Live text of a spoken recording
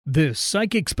This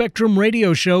Psychic Spectrum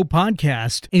Radio Show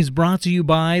podcast is brought to you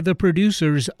by the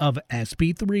producers of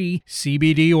SP3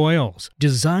 CBD oils,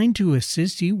 designed to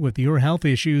assist you with your health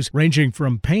issues ranging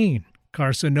from pain,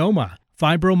 carcinoma,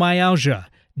 fibromyalgia,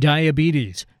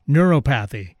 diabetes,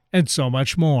 neuropathy, and so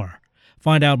much more.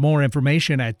 Find out more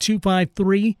information at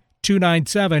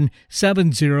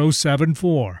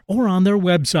 253-297-7074 or on their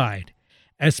website,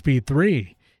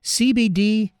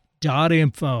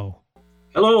 sp3cbd.info.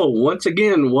 Hello, once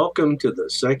again, welcome to the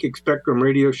Psychic Spectrum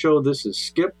Radio Show. This is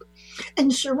Skip. And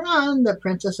Sha'ron, the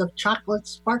princess of chocolate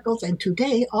sparkles, and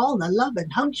today all the love and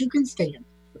hugs you can stand.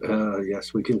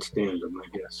 Yes, we can stand them, I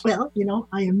guess. Well, you know,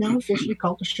 I am now officially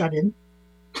called a shut-in.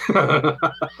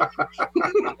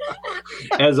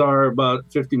 As are about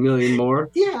 50 million more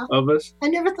of us. I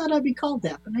never thought I'd be called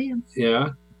that, but I am.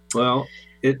 Yeah, well,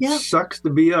 it sucks to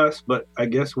be us, but I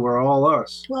guess we're all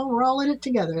us. Well, we're all in it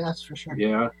together, that's for sure.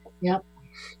 Yeah. Yep.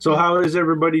 So how is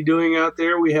everybody doing out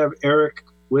there? We have Eric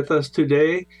with us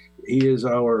today. He is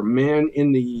our man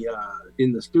in the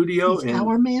studio. He's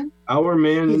our man? Our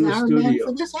man in the studio. Man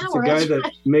for this hour. He's the guy that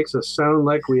makes us sound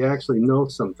like we actually know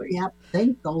something. Yep.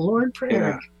 Thank the Lord for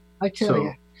Eric. I tell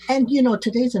you. And, you know,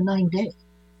 today's a 9-day.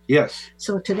 Yes.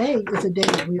 So today is a day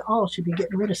that we all should be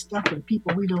getting rid of stuff and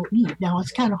people we don't need. Now,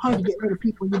 it's kind of hard to get rid of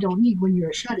people you don't need when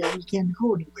you're a shut-in. You can't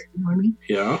go anywhere. You know what I mean?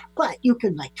 Yeah. But you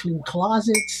can, like, clean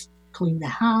closets, clean the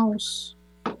house.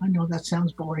 I know that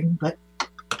sounds boring, but,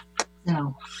 you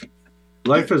know.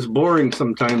 Life is boring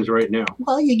sometimes right now.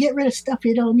 Well, you get rid of stuff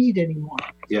you don't need anymore.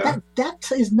 Yeah.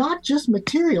 That is not just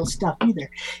material stuff either.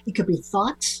 It could be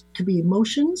thoughts, could be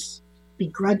emotions, be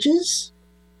grudges,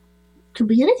 could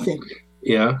be anything.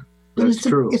 Yeah, that's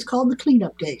true. It's called the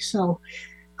cleanup day. So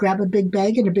grab a big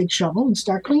bag and a big shovel and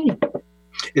start cleaning.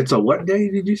 It's a what day,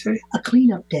 did you say? A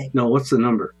cleanup day. No, what's the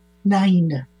number?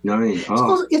 9. 9.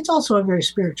 Oh. It's also a very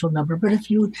spiritual number, but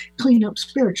if you clean up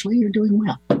spiritually, you're doing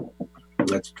well.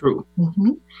 That's true.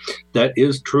 Mm-hmm. That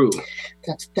is true.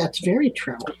 That's very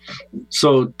true.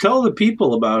 So tell the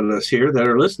people about us here that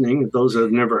are listening, those that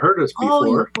have never heard us before. Oh,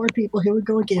 you poor people. Here we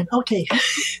go again. Okay.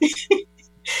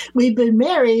 We've been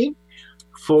married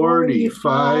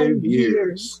 45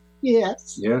 years.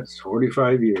 Yes. Yes,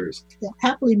 45 years. Yeah,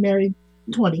 happily married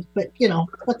 20, but, you know,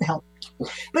 what the hell.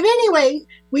 But anyway,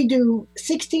 we do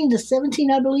 16 to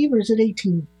 17, I believe, or is it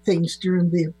 18 things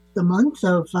during the month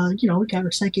of, you know, we got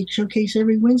our Psychic Showcase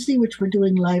every Wednesday, which we're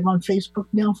doing live on Facebook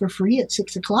now for free at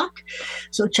 6 o'clock.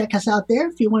 So check us out there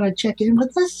if you want to check in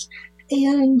with us.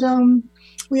 And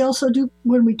we also do,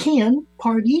 when we can,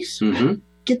 parties. Mm-hmm.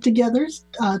 Get-togethers,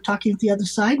 talking to the other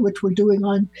side, which we're doing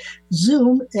on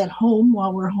Zoom at home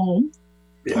while we're home.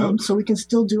 Yeah. So we can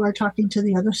still do our talking to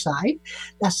the other side.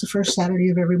 That's the first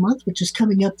Saturday of every month, which is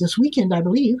coming up this weekend, I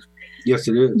believe. Yes,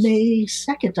 it is. May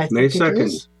 2nd, I think May 2nd. It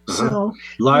is. Uh-huh. So,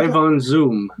 live on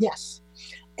Zoom. Yes.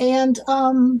 And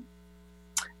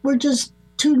we're just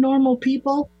two normal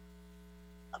people.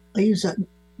 I use that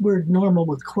word normal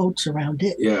with quotes around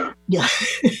it. Yeah. Yeah.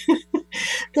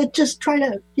 That just try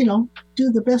to, you know, do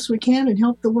the best we can and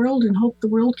help the world and hope the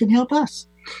world can help us.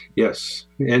 Yes.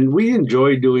 And we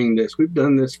enjoy doing this. We've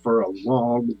done this for a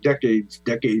long, decades.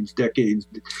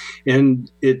 And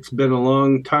it's been a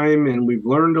long time and we've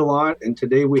learned a lot. And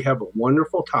today we have a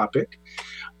wonderful topic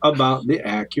about the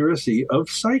accuracy of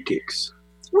psychics.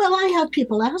 Well, I have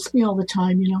people ask me all the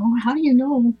time, you know, how do you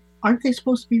know? Aren't they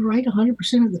supposed to be right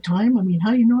 100% of the time? I mean,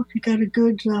 how do you know if you got a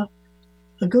good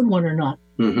one or not?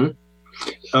 Mm-hmm.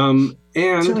 And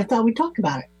so I thought we'd talk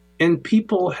about it. And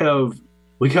people have,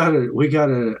 we got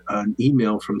an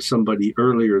email from somebody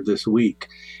earlier this week,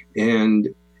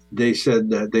 and they said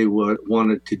that they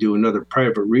wanted to do another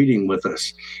private reading with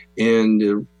us,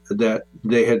 and that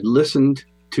they had listened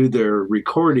to their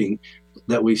recording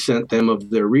that we sent them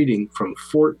of their reading from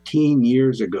 14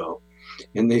 years ago.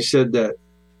 And they said that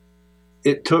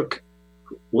it took,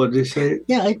 what did they say?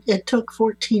 Yeah, it took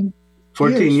 14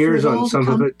 years on some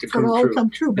of it to come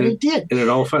true. But it did. And it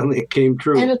all finally came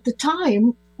true. And at the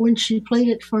time, when she played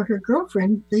it for her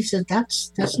girlfriend, they said,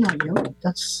 that's not you.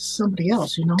 That's somebody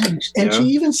else, you know. And she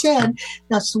even said,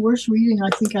 that's the worst reading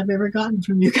I think I've ever gotten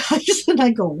from you guys. And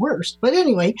I go, worst. But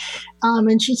anyway,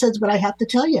 and she says, but I have to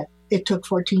tell you, it took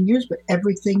 14 years, but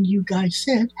everything you guys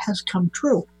said has come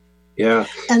true. Yeah.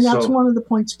 And that's one of the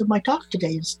points of my talk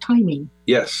today is timing.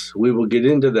 Yes, we will get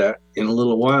into that in a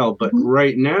little while. But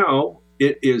right now,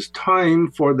 it is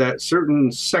time for that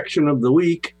certain section of the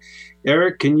week.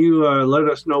 Eric, can you let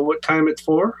us know what time it's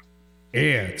for?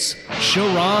 It's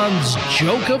Sha'ron's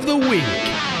Joke of the Week.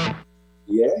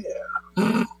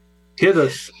 Yeah. Hit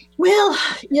us. Well,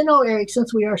 you know, Eric,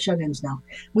 since we are shut-ins now,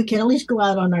 we can at least go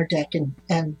out on our deck and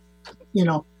you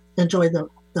know, enjoy the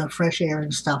the fresh air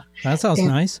and stuff. That sounds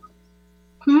nice.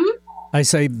 I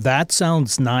say, that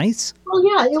sounds nice. Well,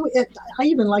 yeah, I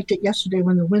even liked it yesterday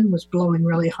when the wind was blowing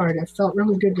really hard. It felt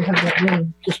really good to have that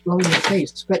wind just blow in your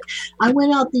face. But I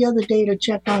went out the other day to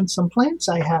check on some plants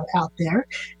I have out there,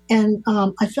 and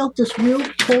I felt this real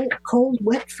cold,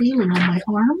 wet feeling on my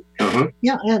arm. Uh-huh.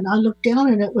 Yeah, and I looked down,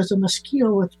 and it was a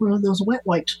mosquito with one of those wet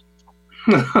wipes.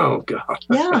 Oh, God.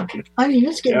 Yeah, I mean,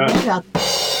 it's getting bad out there.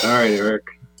 All right, Eric.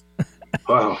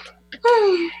 Wow.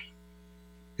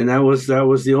 And that was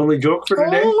the only joke for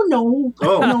today? Oh, no.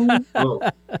 Oh, oh.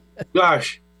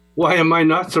 Gosh, why am I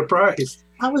not surprised?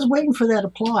 I was waiting for that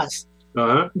applause.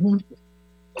 Uh-huh. Mm-hmm.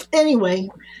 Anyway,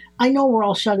 I know we're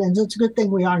all shut-ins. It's a good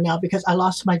thing we are now because I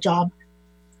lost my job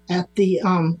at the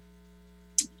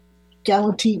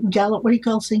what do you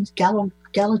call things?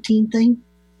 Guillotine thing?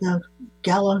 The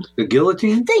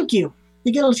guillotine? Thank you.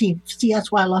 The guillotine. See,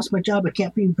 that's why I lost my job. I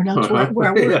can't even pronounce where I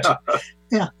worked.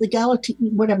 Yeah, the guillotine,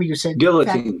 whatever you said.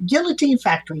 Guillotine. Guillotine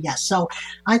factory, yes. So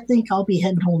I think I'll be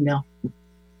heading home now.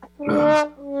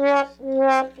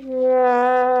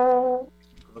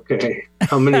 Okay.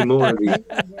 How many more of these?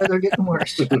 They're getting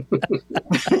worse.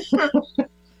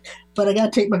 But I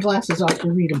got to take my glasses off to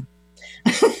read them.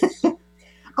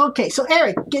 Okay, so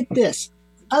Eric, get this.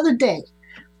 Other day,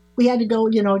 we had to go,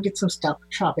 get some stuff,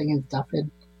 shopping and stuff. And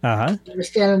we were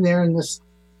standing there, and this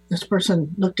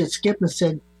person looked at Skip and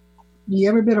said, "You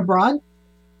ever been abroad?"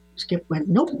 Skip went,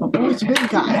 "Nope, I'm always a big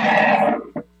guy."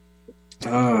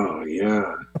 Oh,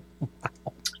 yeah.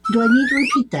 Do I need to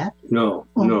repeat that? No,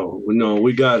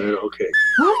 we got it. Okay.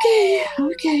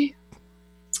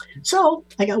 So,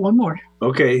 I got one more.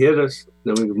 Okay, hit us.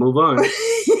 Then we can move on.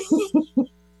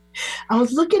 I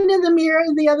was looking in the mirror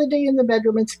the other day in the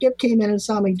bedroom, and Skip came in and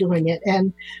saw me doing it.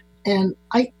 And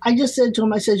I just said to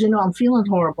him, I said, I'm feeling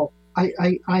horrible.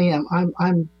 I am.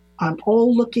 I'm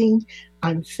old looking,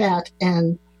 I'm fat,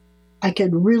 and I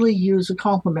could really use a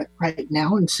compliment right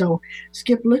now. And so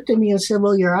Skip looked at me and said,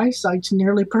 "Well, your eyesight's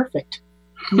nearly perfect."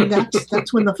 And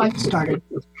that's when the fight started.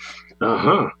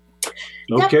 Uh-huh.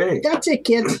 Okay. That's it,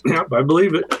 kids. Yep, I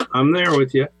believe it. I'm there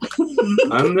with you.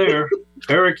 I'm there.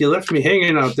 Eric, you left me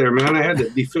hanging out there, man. I had to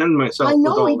defend myself. I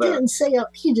know, with all didn't say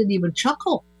he didn't even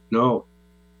chuckle. No.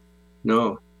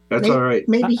 That's all right.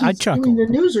 Maybe he's doing the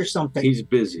news or something. He's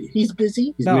busy. He's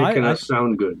busy? He's making us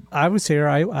sound good. I was here.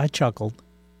 I chuckled.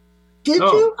 Did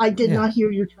you? I did not hear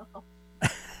you chuckle. I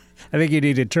think you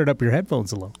need to turn up your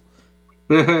headphones a little.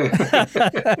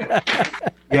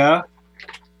 Yeah?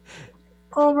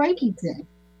 All righty then.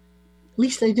 At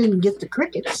least I didn't get the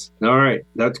crickets. All right.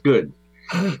 That's good.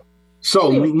 So,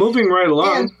 anyway, moving right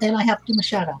along. And I have to give a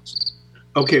shout-outs.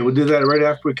 Okay, we'll do that right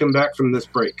after we come back from this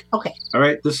break. Okay. All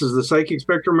right, this is the Psychic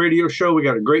Spectrum Radio Show. We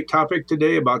got a great topic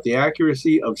today about the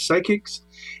accuracy of psychics,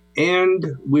 and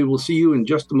we will see you in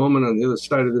just a moment on the other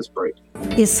side of this break.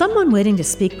 Is someone waiting to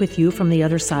speak with you from the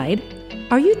other side?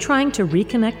 Are you trying to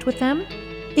reconnect with them?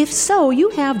 If so, you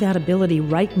have that ability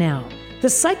right now. The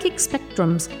Psychic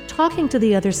Spectrum's Talking to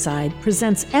the Other Side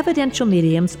presents evidential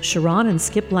mediums Sha'ron and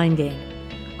Skip Blindgame.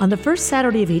 On the first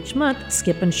Saturday of each month,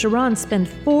 Skip and Sha'ron spend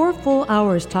 4 full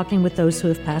hours talking with those who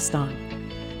have passed on.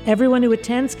 Everyone who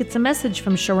attends gets a message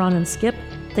from Sha'ron and Skip.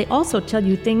 They also tell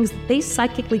you things that they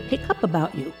psychically pick up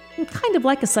about you, kind of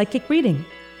like a psychic reading.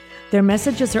 Their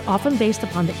messages are often based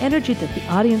upon the energy that the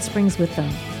audience brings with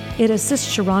them. It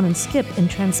assists Sha'ron and Skip in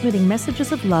transmitting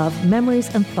messages of love, memories,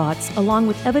 and thoughts, along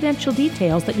with evidential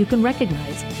details that you can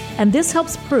recognize. And this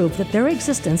helps prove that their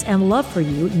existence and love for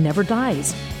you never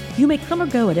dies. You may come or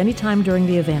go at any time during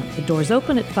the event. The doors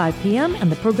open at 5 p.m.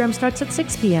 and the program starts at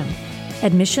 6 p.m.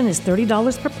 Admission is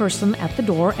 $30 per person at the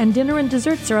door, and dinner and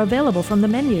desserts are available from the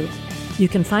menu. You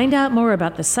can find out more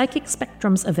about the Psychic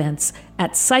Spectrum's events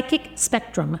at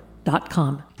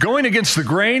psychicspectrum.com. Going against the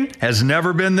grain has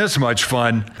never been this much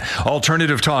fun.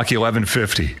 Alternative Talk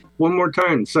 1150. One more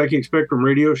time, Psychic Spectrum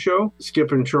Radio Show,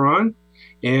 Skip and Sha'ron,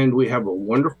 and we have a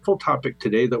wonderful topic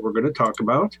today that we're going to talk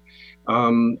about.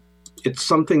 It's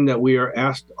something that we are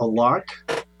asked a lot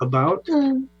about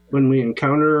when we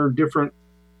encounter different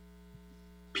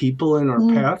people in our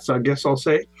paths, I guess I'll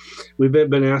say. We've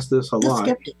been asked this a lot.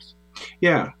 Skeptics.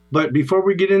 Yeah, but before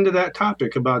we get into that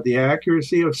topic about the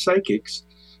accuracy of psychics,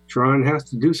 Sha'ron has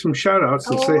to do some shout-outs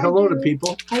and say hello to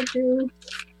people. I do.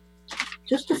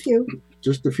 Just a few.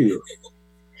 Just a few.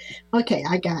 Okay,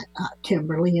 I got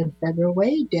Kimberly in Federal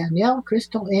Way, Danielle,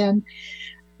 Crystal, and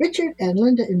Richard and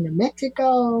Linda in New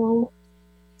Mexico.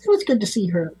 It was good to see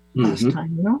her last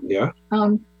time, Yeah.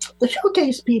 The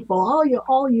showcase people, all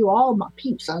my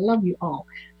peeps, I love you all.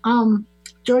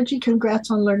 Georgie, congrats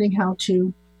on learning how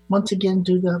to once again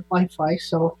do the Wi-Fi.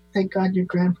 So thank God your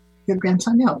your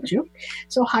grandson helped you.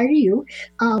 So hi to you.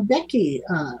 Becky,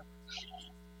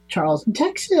 Charles in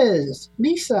Texas,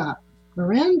 Lisa,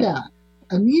 Miranda,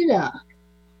 Anita,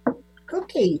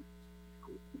 Cookie.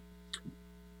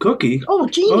 Cookie? Oh,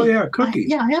 Jeannie. Oh, yeah,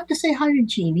 Cookie. I have to say hi to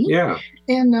Jeannie. Yeah.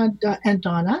 And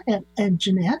Donna and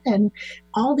Jeanette and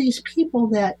all these people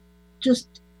that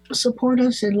just support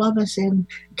us and love us and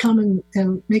come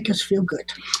and make us feel good.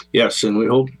 Yes, and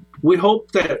we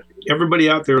hope that everybody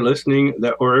out there listening,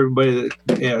 or everybody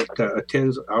that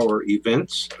attends our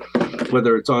events,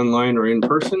 whether it's online or in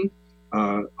person,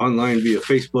 online via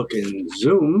Facebook and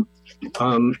Zoom,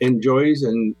 enjoys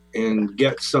and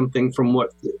gets something from what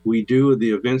we do,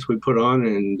 the events we put on,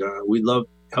 and we love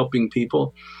helping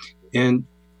people. And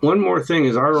one more thing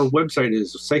is our website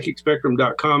is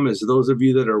psychicspectrum.com. As those of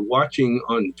you that are watching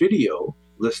on video,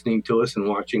 listening to us and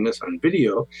watching us on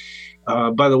video,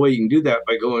 by the way, you can do that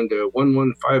by going to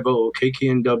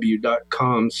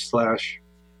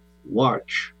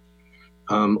 1150kknw.com/watch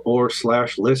or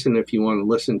 /listen if you want to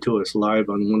listen to us live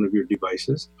on one of your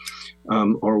devices,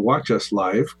 or watch us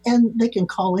live. And they can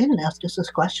call in and ask us this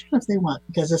question if they want,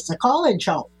 because it's a call-in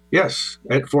show. Yes,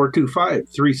 at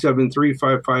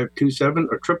 425-373-5527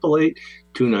 or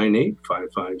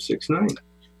 888-298-5569.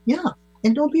 Yeah,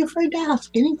 and don't be afraid to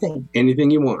ask anything.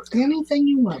 Anything you want. Anything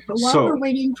you want. But while we're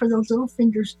waiting for those little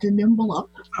fingers to nimble up.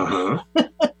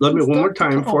 Let me one more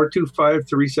time,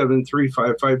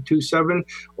 425-373-5527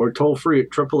 or toll free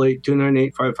at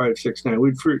 888-298-5569.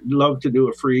 We'd love to do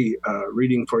a free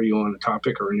reading for you on a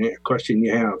topic or a question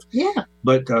you have. Yeah.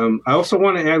 But I also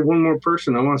want to add one more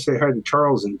person. I want to say hi to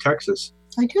Charles in Texas.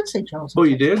 I did say Charles. Oh,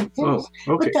 you did? Yes. Oh,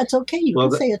 okay. But that's okay. You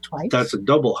can say it twice. That's a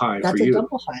double hi for you. That's a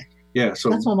double hi. Yeah, so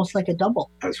that's almost like a double.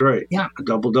 That's right. Yeah, a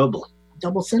double.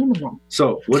 Double cinnamon roll.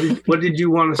 So, what did you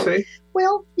want to say?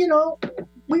 Well, we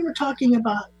were talking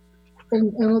about,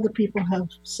 and other people have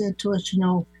said to us,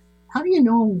 how do you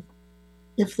know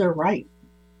if they're right?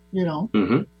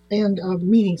 Mm-hmm. And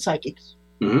meaning psychics,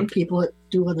 mm-hmm. people that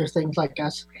do other things like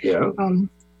us. Yeah.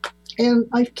 And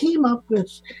I came up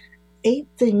with 8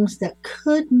 things that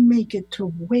could make it to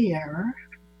where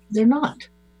they're not.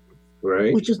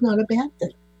 Right. Which is not a bad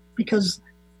thing. Because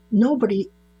nobody,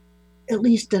 at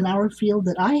least in our field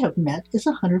that I have met, is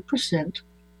 100%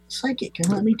 psychic. And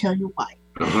let me tell you why.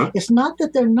 Uh-huh. It's not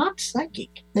that they're not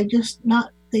psychic. They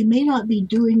may not be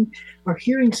doing or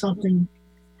hearing something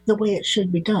the way it should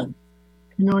be done.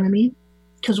 You know what I mean?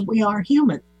 Because we are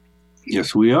human.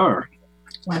 Yes, we are.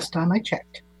 Last time I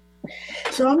checked.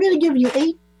 So I'm going to give you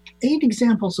eight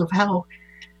examples of how,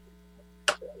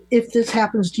 if this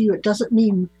happens to you, it doesn't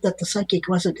mean that the psychic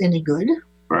wasn't any good.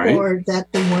 Right. Or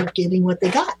that they weren't getting what they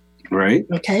got. Right.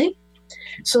 Okay?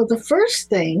 So the first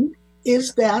thing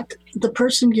is that the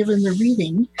person given the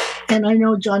reading, and I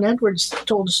know John Edwards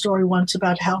told a story once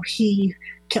about how he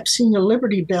kept seeing a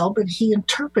Liberty Bell, but he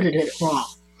interpreted it wrong.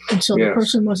 And so the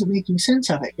person wasn't making sense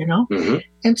of it, Mm-hmm.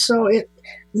 And so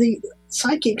the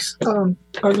psychics or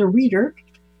the reader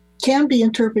can be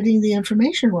interpreting the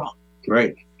information wrong.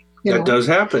 Right. That does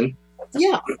happen.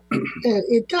 Yeah,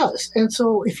 it does. And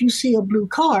so if you see a blue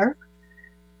car,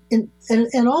 and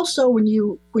also when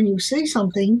you say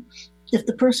something, if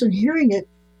the person hearing it,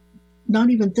 not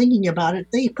even thinking about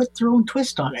it, they put their own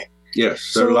twist on it.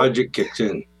 Yes, their logic kicks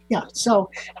in. Yeah, so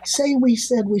say we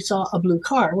said we saw a blue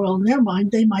car. Well, in their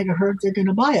mind, they might have heard they're going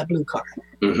to buy a blue car.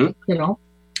 Mm-hmm.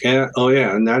 Yeah. Oh,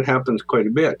 yeah, and that happens quite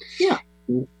a bit. Yeah.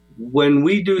 When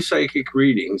we do psychic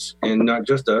readings, and not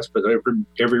just us, but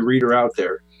every reader out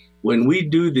there, when we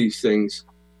do these things,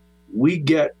 we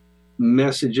get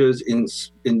messages in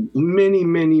many,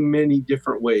 many, many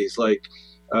different ways. Like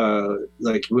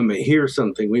we may hear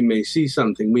something, we may see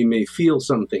something, we may feel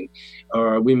something,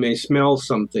 or we may smell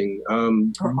something.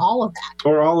 Or all of that.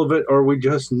 Or all of it, or we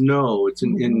just know. It's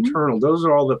Mm-hmm. internal. Those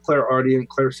are all the clairaudient,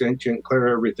 clairsentient,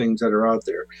 clair-everythings that are out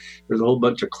there. There's a whole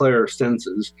bunch of clair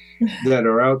senses that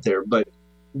are out there. But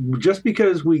just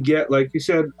because we get, like you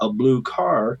said, a blue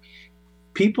car,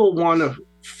 people want to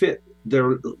fit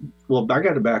their, well, I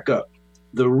got to back up.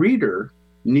 The reader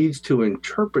needs to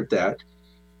interpret that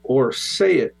or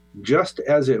say it just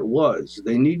as it was.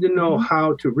 They need to know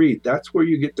how to read. That's where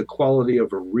you get the quality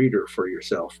of a reader for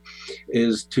yourself,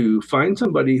 is to find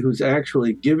somebody who's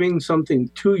actually giving something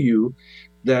to you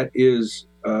that is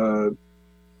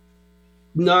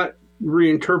not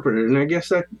reinterpreted. And I guess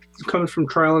that comes from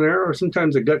trial and error, or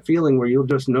sometimes a gut feeling where you'll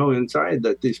just know inside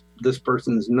that this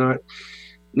person's not.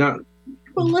 Well,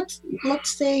 let's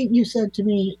say you said to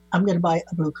me, I'm going to buy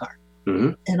a blue car.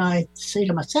 Mm-hmm. And I say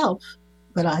to myself,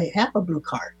 but I have a blue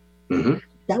car. Mm-hmm.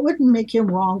 That wouldn't make him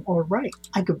wrong or right.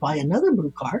 I could buy another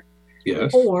blue car.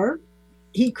 Yes. Or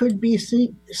he could be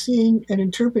seeing and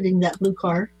interpreting that blue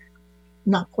card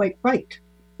not quite right.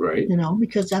 Right.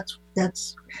 Because that's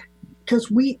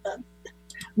because we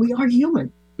are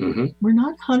human. Mm-hmm. We're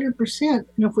not 100%. And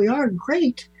if we are,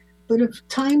 great. But if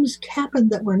times happen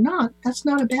that we're not, that's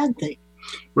not a bad thing.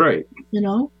 Right.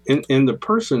 And the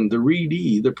person, the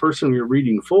readee, the person you're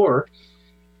reading for,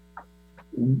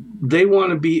 they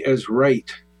want to be as right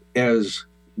as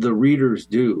the readers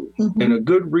do. Mm-hmm. And a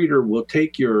good reader will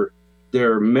take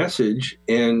their message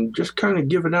and just kind of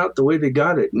give it out the way they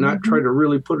got it, not Mm-hmm. try to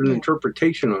really put an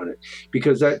interpretation on it,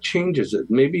 because that changes it.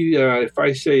 Maybe if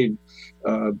I say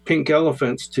pink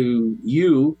elephants to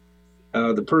you,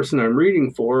 the person I'm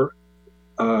reading for,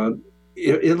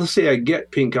 let's say I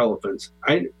get pink elephants.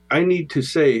 I need to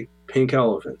say pink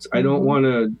elephants. I don't want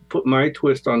to put my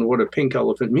twist on what a pink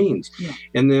elephant means. Yeah.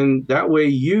 And then that way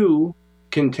you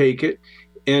can take it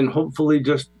and hopefully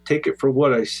just take it for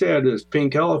what I said as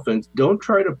pink elephants. Don't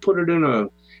try to put it in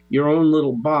your own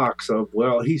little box of,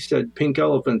 well, he said pink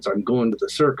elephants, I'm going to the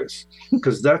circus,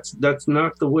 because that's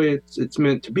not the way it's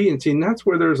meant to be. And see, that's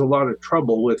where there's a lot of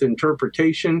trouble with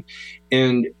interpretation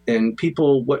and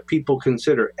what people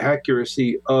consider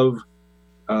accuracy of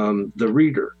the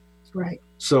reader. right.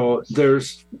 So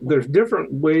there's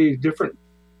different ways, different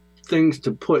things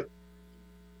to put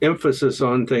emphasis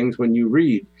on things when you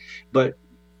read, but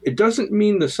it doesn't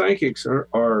mean the psychics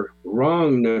are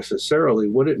wrong necessarily.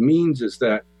 What it means is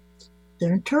that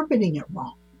They're interpreting it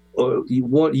wrong.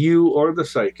 You or the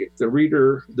psychic, the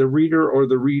reader or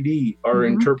the readee are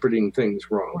Mm-hmm. interpreting things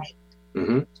wrong. Right.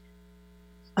 Mm-hmm.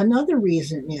 Another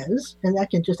reason is, and I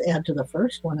can just add to the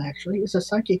first one actually, is a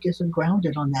psychic isn't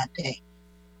grounded on that day.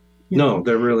 No,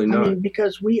 they're really not. I mean,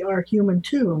 because we are human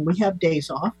too, and we have days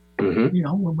off,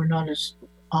 Mm-hmm. when we're not as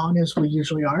on as we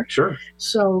usually are. Sure.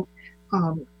 So,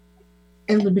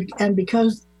 and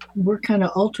because we're kind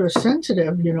of ultra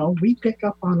sensitive, we pick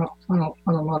up on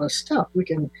a lot of stuff. We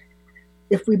can,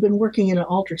 if we've been working in an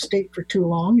altered state for too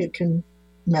long, it can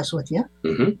mess with you.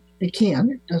 Mm-hmm. It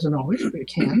can. It doesn't always, but it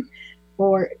can.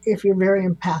 Or if you're very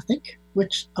empathic,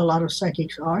 which a lot of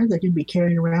psychics are, they can be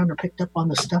carrying around or picked up on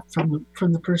the stuff from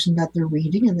the person that they're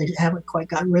reading, and they haven't quite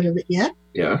gotten rid of it yet.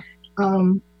 Yeah.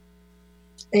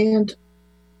 And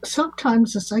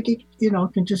sometimes the psychic,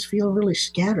 can just feel really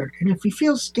scattered. And if he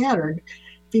feels scattered,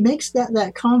 if he makes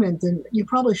that comment, then you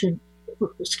probably should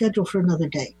schedule for another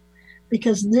day,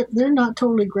 because they're not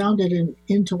totally grounded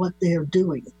into what they're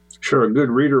doing. Sure. A good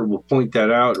reader will point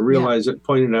that out, realize it,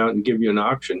 point it out, and give you an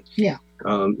option. Yeah.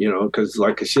 Because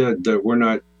like I said,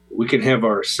 that we can have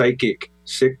our psychic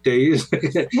sick days.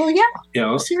 Well,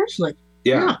 yeah. Seriously.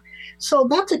 Yeah. So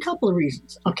that's a couple of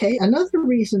reasons. Okay. Another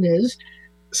reason is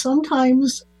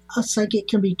sometimes a psychic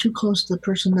can be too close to the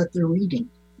person that they're reading.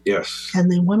 Yes.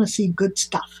 And they want to see good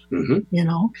stuff,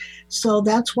 Mm-hmm. So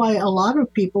that's why a lot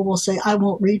of people will say, I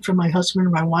won't read for my husband or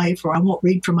my wife, or I won't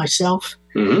read for myself,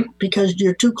 Mm-hmm. because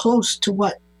you're too close to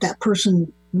what that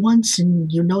person wants,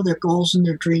 and their goals and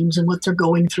their dreams and what they're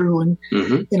going through. And,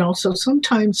 Mm-hmm. So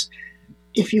sometimes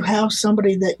if you have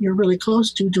somebody that you're really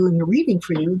close to doing a reading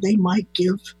for you, they might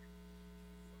give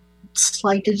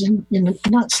slanted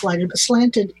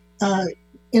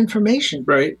information.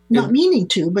 Right. Not meaning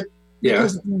to, but Yeah.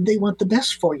 because they want the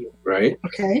best for you. Right.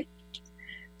 Okay?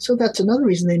 So that's another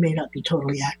reason they may not be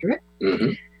totally accurate.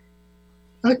 Mm-hmm.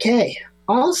 Okay.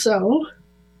 Also,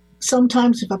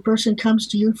 sometimes if a person comes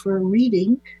to you for a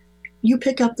reading, you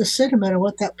pick up the sentiment of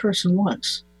what that person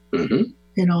wants. Mm-hmm.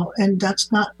 And that's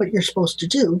not what you're supposed to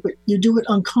do, but you do it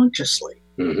unconsciously.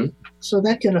 Mm-hmm. So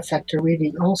that can affect your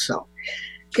reading also.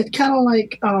 It's kind of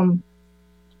like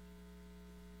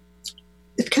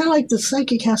the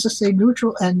psychic has to stay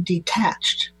neutral and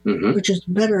detached, Mm-hmm. which is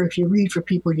better if you read for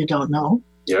people you don't know,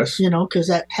 Yes. because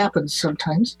that happens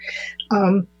sometimes.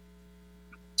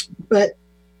 But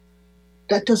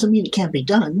that doesn't mean it can't be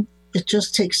done. It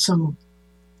just takes some,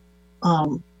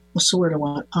 what's the word I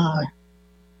want?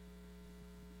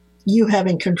 You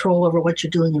having control over what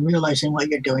you're doing and realizing what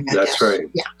you're doing, I That's guess. right.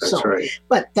 Yeah. That's right.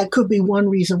 But that could be one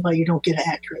reason why you don't get an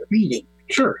accurate reading.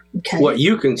 Sure. Okay. What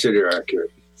you consider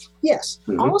accurate. Yes.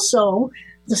 Mhm. Also,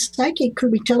 the psychic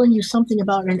could be telling you something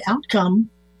about an outcome,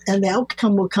 and the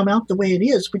outcome will come out the way it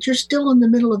is, but you're still in the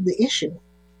middle of the issue.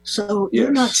 So you're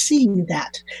Yes. not seeing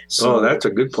that. So, That's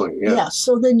a good point. Yeah.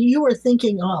 So then you are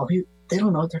thinking, they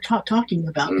don't know what they're talking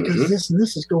about because Mhm. this and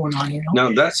this is going on,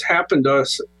 Now, that's happened to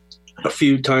us a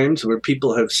few times where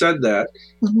people have said that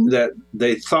Mhm. that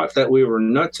they thought that we were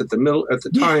nuts at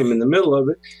the time in the middle of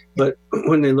it, but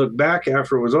when they look back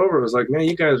after it was over, it was like, man,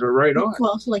 you guys were right on.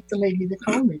 Well, it's like the lady that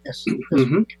called me this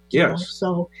Mhm. week. Yes.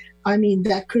 So, I mean,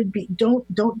 that could be, don't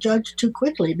judge too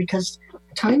quickly, because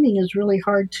timing is really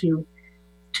hard to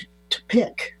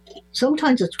pick.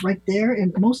 Sometimes it's right there,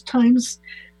 and most times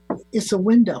it's a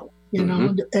window, you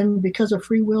know, and because of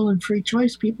free will and free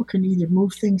choice, people can either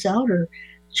move things out or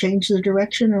change the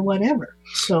direction or whatever.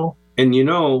 So, and you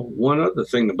know, one other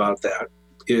thing about that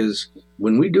is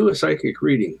when we do a psychic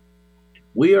reading,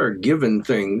 we are given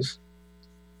things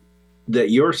that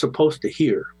you're supposed to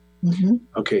hear.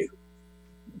 Okay.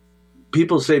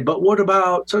 People say, but what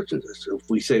about such and such? If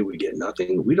we say we get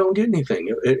nothing, we don't get anything.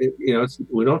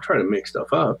 We don't try to make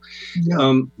stuff up.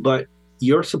 No. But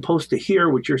you're supposed to hear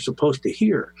what you're supposed to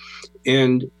hear.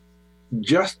 And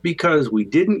just because we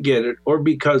didn't get it or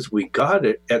because we got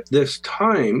it at this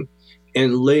time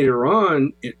and later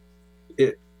on it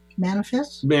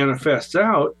manifests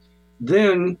out,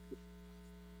 then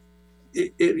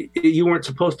you weren't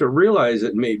supposed to realize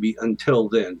it maybe until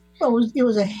then. Well, it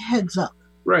was a heads up.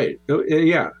 Right.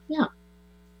 Yeah. Yeah.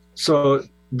 So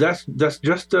that's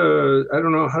just I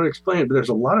don't know how to explain it, but there's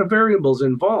a lot of variables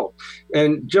involved.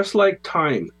 And just like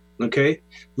time, okay?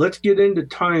 Let's get into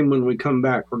time when we come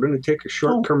back. We're going to take a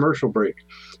short commercial break.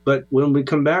 But when we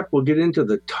come back, we'll get into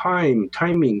the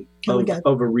timing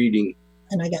of a reading.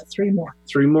 And I got three more.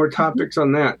 Three more topics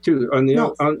on that too. On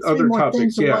other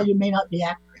topics. Yeah. You may not be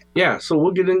accurate. Yeah, so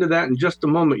we'll get into that in just a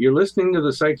moment. You're listening to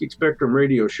the Psychic Spectrum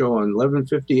radio show on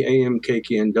 1150 AM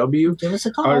KKNW. Give us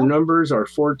a call. Our numbers are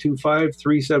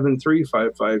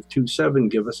 425-373-5527.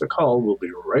 Give us a call. We'll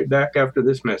be right back after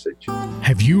this message.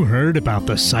 Have you heard about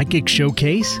the Psychic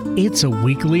Showcase? It's a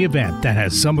weekly event that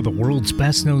has some of the world's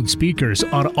best-known speakers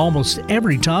on almost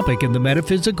every topic in the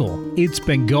metaphysical. It's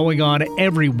been going on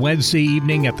every Wednesday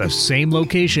evening at the same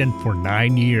location for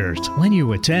 9 years. When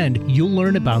you attend, you'll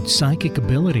learn about psychic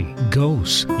ability,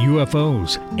 ghosts,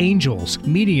 UFOs, angels,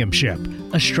 mediumship,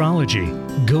 astrology,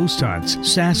 ghost hunts,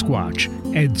 Sasquatch,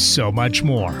 and so much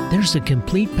more. There's a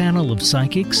complete panel of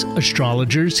psychics,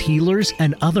 astrologers, healers,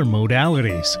 and other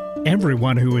modalities.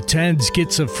 Everyone who attends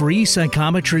gets a free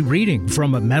psychometry reading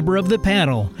from a member of the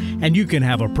panel, and you can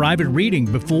have a private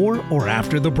reading before or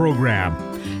after the program.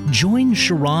 Join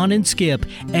Sha'ron and Skip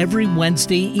every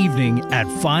Wednesday evening at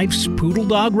Fife's Poodle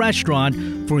Dog Restaurant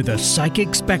for the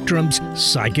Psychic Spectrum's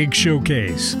Psychic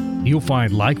Showcase. You'll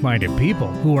find like-minded people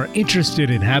who are interested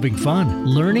in having fun,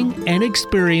 learning, and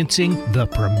experiencing the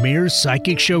premier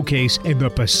psychic showcase in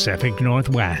the Pacific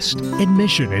Northwest.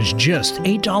 Admission is just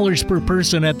 $8 per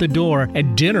person at the door,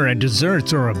 and dinner and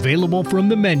desserts are available from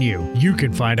the menu. You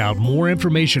can find out more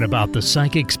information about the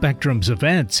Psychic Spectrum's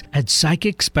events at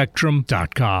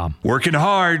psychicspectrum.com. Working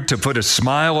hard to put a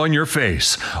smile on your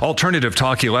face. Alternative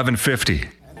Talk 1150.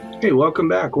 Hey, welcome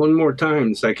back one more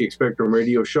time. Psychic Spectrum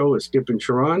Radio Show with Skip and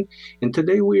Sha'ron. And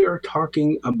today we are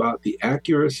talking about the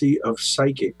accuracy of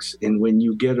psychics and when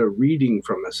you get a reading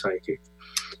from a psychic.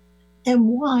 And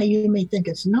why you may think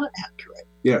it's not accurate.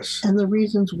 Yes. And the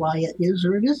reasons why it is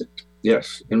or it isn't.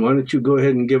 Yes. And why don't you go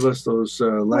ahead and give us those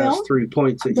last 3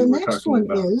 points that you were talking about. The next one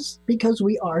is, because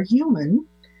we are human,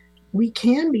 we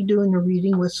can be doing a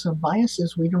reading with some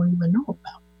biases we don't even know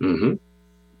about. Mm-hmm.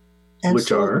 And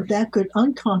so that could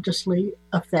unconsciously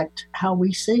affect how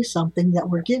we say something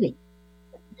that we're getting.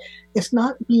 It's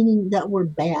not meaning that we're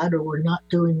bad or we're not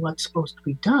doing what's supposed to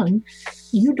be done.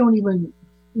 You don't even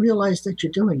realize that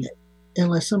you're doing it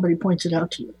unless somebody points it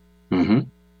out to you. Mm-hmm.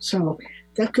 So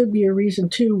that could be a reason,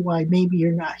 too, why maybe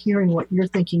you're not hearing what you're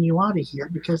thinking you ought to hear,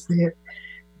 because they're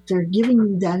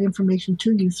giving that information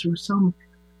to you through some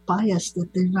bias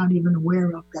that they're not even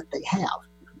aware of that they have.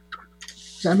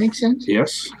 Does that make sense?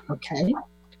 Yes. Okay.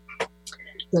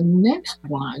 The next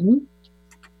one,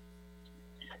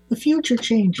 the future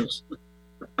changes.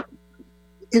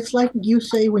 It's like you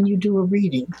say when you do a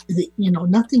reading,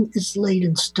 nothing is laid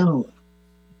in stone.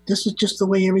 This is just the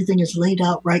way everything is laid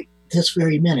out right this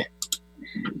very minute.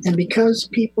 And because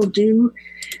people do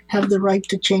have the right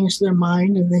to change their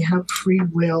mind and they have free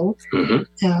will, and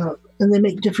they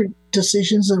make different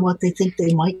decisions on what they think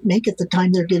they might make at the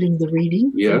time they're getting the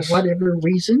reading, yes, for whatever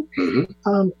reason.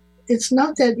 It's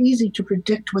not that easy to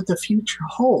predict what the future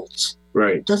holds.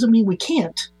 Right. Doesn't mean we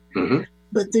can't,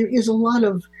 but there is a lot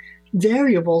of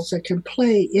variables that can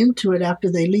play into it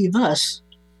after they leave us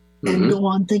and go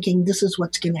on thinking this is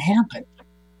what's going to happen.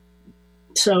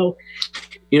 So,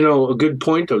 a good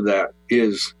point of that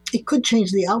is it could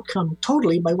change the outcome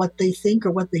totally by what they think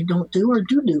or what they don't do or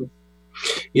do.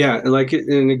 Yeah, like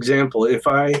an example, if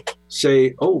I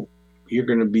say, "Oh, you're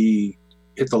going to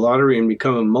hit the lottery and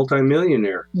become a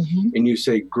multimillionaire," and you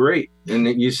say, "Great," and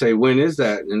then you say, "When is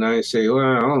that?" And I say, "Well,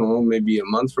 I don't know, maybe a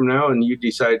month from now," and you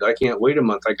decide, "I can't wait a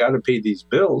month. I got to pay these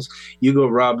bills." You go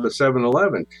rob the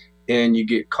 7-Eleven, and you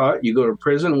get caught, you go to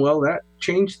prison. Well, that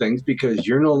changed things because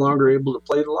you're no longer able to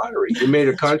play the lottery. You made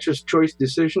a conscious choice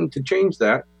decision to change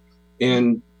that.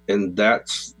 And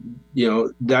that's,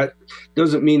 that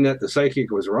doesn't mean that the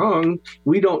psychic was wrong.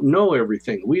 We don't know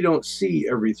everything. We don't see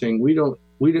everything.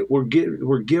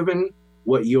 We're given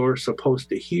what you're supposed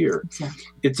to hear. Exactly.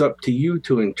 It's up to you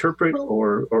to interpret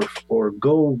or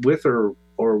go with or.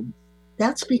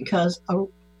 That's because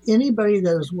anybody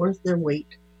that is worth their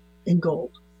weight in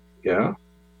gold,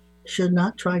 should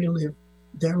not try to live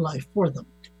their life for them.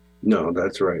 No,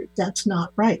 that's right. That's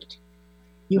not right.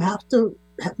 You have to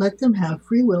let them have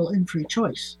free will and free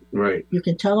choice. Right. You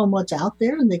can tell them what's out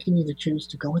there, and they can either choose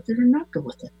to go with it or not go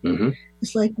with it. Mm-hmm.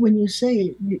 It's like when you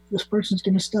say this person's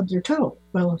going to stub their toe.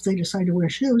 Well, if they decide to wear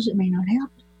shoes, it may not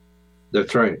happen.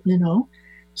 That's right.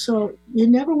 So you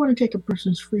never want to take a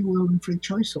person's free will and free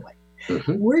choice away.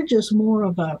 Mm-hmm. We're just more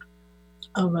of a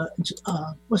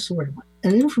what's the word?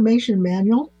 An information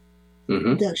manual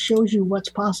that shows you what's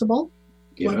possible,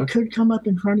 what could come up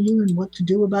in front of you, and what to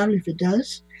do about it if it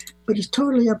does. But it's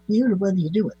totally up to you to whether you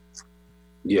do it.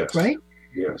 Yes. Right?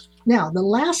 Yes. Now, the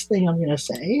last thing I'm going to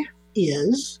say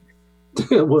is...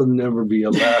 It will never be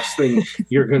a last thing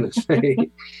you're going to say.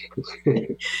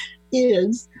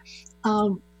 is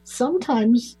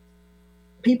sometimes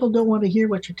people don't want to hear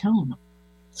what you're telling them.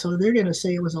 So they're going to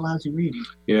say it was a lousy reading.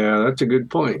 Yeah, that's a good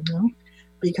point.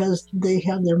 Because they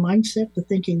have their mindset to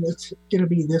thinking it's going to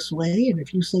be this way. And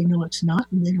if you say, no, it's not,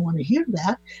 and they don't want to hear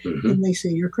that, then they say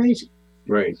you're crazy.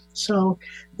 Right. So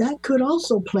that could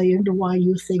also play into why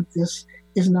you think this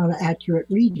is not an accurate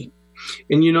reading.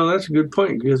 And, that's a good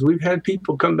point, because we've had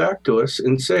people come back to us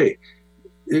and say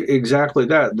exactly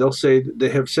that. They'll say, they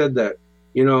have said that,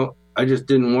 I just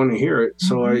didn't want to hear it.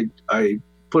 So I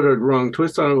put a wrong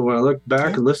twist on it. When I look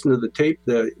back and listen to the tape,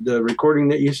 the recording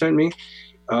that you sent me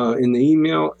in the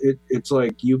email, it's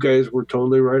like you guys were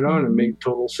totally right on. It made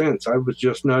total sense. I was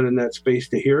just not in that space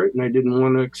to hear it, and I didn't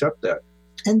want to accept that.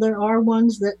 And there are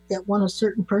ones that want a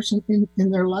certain person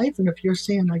in their life. And if you're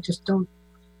saying,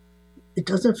 it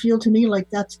doesn't feel to me like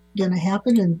that's going to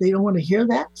happen, and they don't want to hear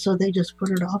that, so they just put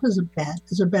it off as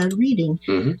a bad reading.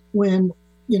 When,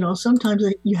 sometimes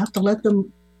you have to let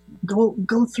them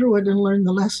go through it and learn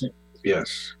the lesson.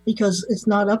 Yes. Because it's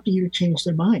not up to you to change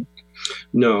their mind.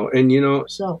 No, and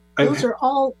So those are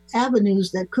all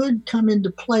avenues that could come into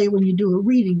play when you do a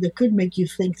reading that could make you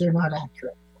think they're not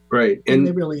accurate. Right. And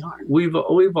they really aren't.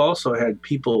 We've also had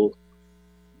people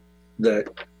that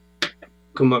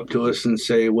come up to us and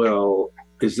say, well,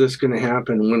 is this going to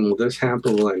happen? When will this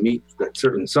happen? Will I meet that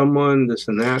certain someone, this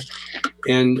and that?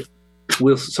 And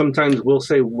sometimes we'll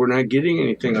say, we're not getting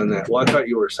anything on that. Well, I thought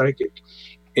you were psychic.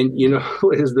 And,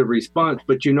 is the response.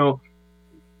 But,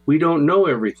 we don't know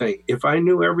everything. If I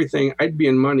knew everything, I'd be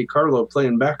in Monte Carlo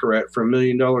playing Baccarat for $1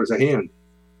 million a hand.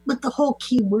 But the whole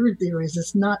key word there is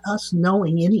it's not us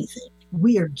knowing anything.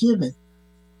 We are given.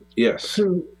 Yes.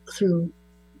 Through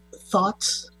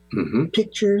thoughts,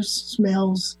 pictures,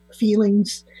 smells,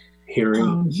 feelings,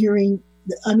 hearing.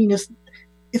 I mean,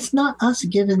 it's not us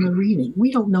giving the reading.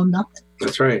 We don't know nothing.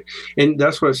 That's right. And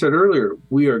that's what I said earlier.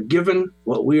 We are given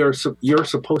what you're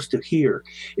supposed to hear.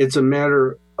 It's a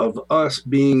matter of us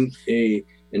being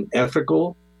an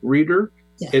ethical reader.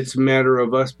 Yes. It's a matter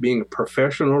of us being a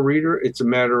professional reader. It's a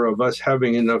matter of us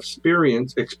having enough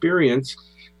experience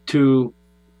to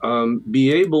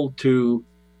be able to,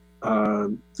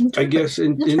 I guess,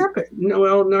 interpret.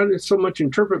 Not so much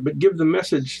interpret, but give the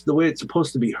message the way it's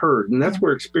supposed to be heard. And that's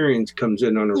where experience comes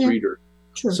in on a reader.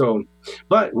 Sure. So,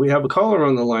 but we have a caller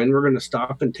on the line. We're going to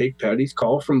stop and take Patty's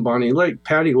call from Bonnie Lake.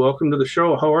 Patty, welcome to the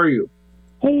show. How are you?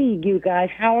 Hey, you guys.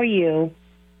 How are you?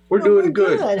 We're doing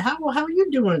good. How are you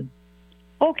doing?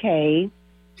 Okay.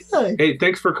 Good. Hey,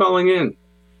 thanks for calling in.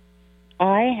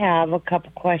 I have a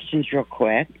couple questions real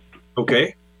quick.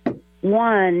 Okay.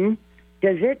 One,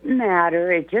 does it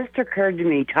matter? It just occurred to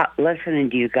me listening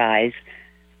to you guys.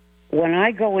 When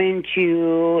I go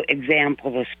into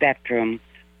example the spectrum,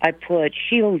 I put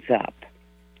shields up.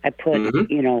 I put,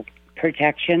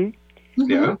 protection.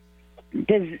 Yeah.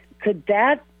 Could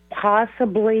that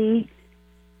possibly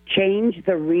change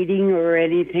the reading or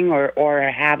anything, or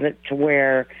have it to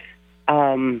where,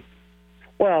 since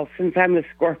I'm a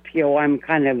Scorpio, I'm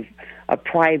kind of a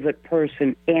private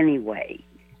person anyway.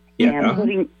 Yeah.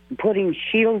 And putting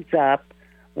shields up,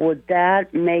 would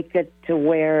that make it to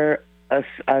where a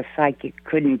psychic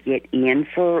couldn't get in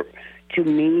to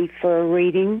me for a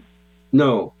reading?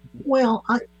 No. Well,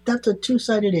 that's a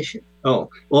two-sided issue. Oh,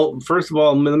 well, first of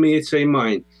all, let me say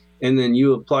mine, and then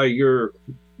you apply your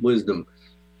wisdom.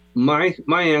 My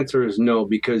answer is no,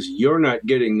 because you're not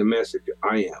getting the message.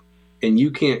 I am. and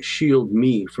you can't shield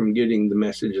me from getting the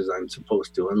messages I'm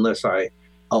supposed to unless I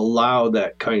allow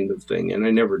that kind of thing, and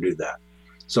I never do that.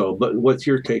 So, but what's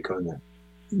your take on that?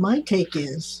 My take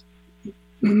is,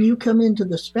 when you come into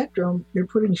the spectrum, you're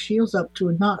putting shields up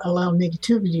to not allow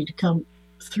negativity to come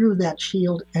through that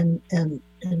shield and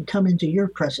come into your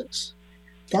presence.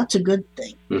 That's a good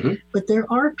thing. Mm-hmm. But there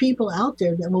are people out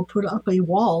there that will put up a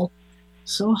wall.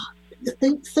 So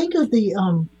think of the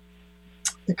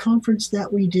conference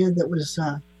that we did that was...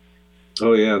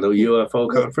 oh, yeah, the UFO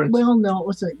conference? Well, no, it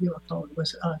wasn't UFO. It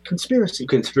was conspiracy.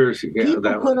 Conspiracy, yeah.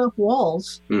 People put up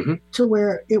walls to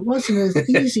where it wasn't as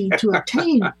easy to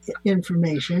obtain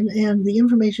information. And the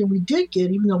information we did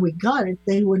get, even though we got it,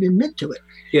 they would admit to it.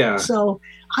 Yeah. So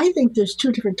I think there's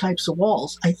two different types of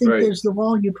walls. I think there's the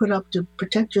wall you put up to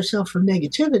protect yourself from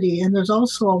negativity, and there's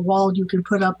also a wall you can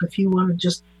put up if you want to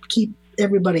just keep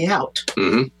everybody out.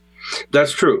 Mm-hmm.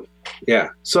 That's true. Yeah.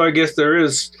 So I guess there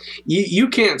is, you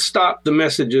can't stop the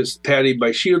messages, Patty,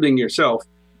 by shielding yourself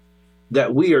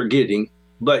that we are getting,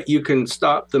 but you can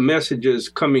stop the messages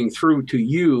coming through to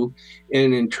you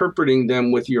and interpreting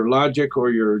them with your logic or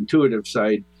your intuitive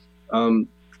side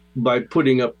by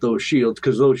putting up those shields,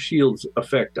 because those shields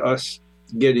affect us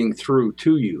getting through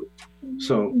to you.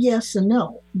 So yes and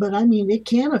no, but I mean, it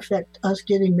can affect us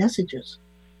getting messages.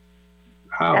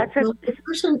 How? Well,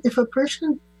 if a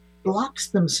person blocks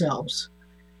themselves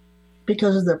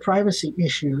because of their privacy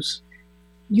issues,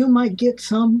 you might get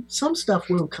some stuff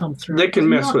will come through. They can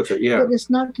mess with it, yeah. But it's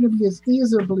not going to be as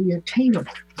easily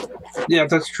attainable. Yeah,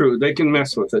 that's true. They can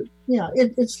mess with it. Yeah,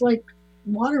 it's like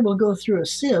water will go through a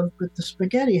sieve, but the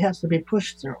spaghetti has to be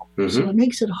pushed through. Mm-hmm. So it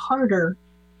makes it harder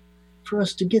for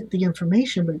us to get the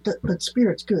information, but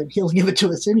Spirit's good. He'll give it to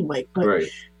us anyway. But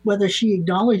whether she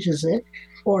acknowledges it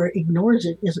or ignores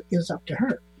it is up to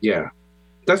her. Yeah.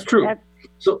 That's true.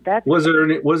 What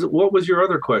was your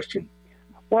other question?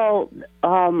 Well,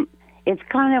 it's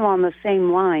kind of on the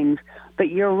same lines, but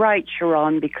you're right,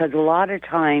 Sha'ron, because a lot of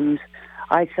times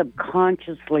I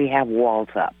subconsciously have walls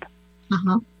up.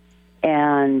 Uh-huh.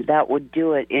 And that would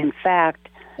do it. In fact,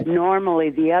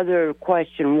 normally the other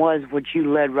question was, which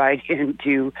you led right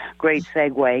into, great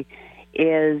segue,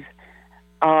 is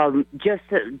just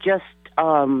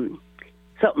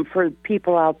something for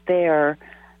people out there.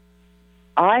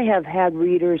 I have had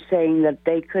readers saying that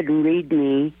they couldn't read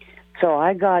me, so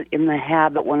I got in the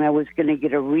habit when I was going to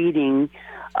get a reading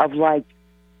of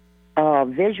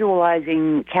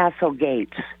visualizing castle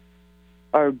gates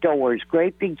or doors,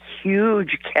 great big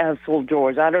huge castle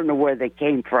doors. I don't know where they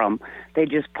came from. They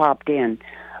just popped in.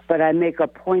 But I make a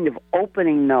point of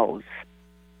opening those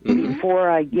before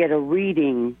I get a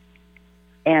reading.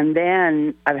 And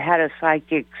then I've had a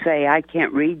psychic say, I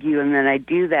can't read you, and then I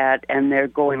do that, and they're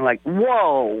going like,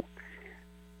 whoa!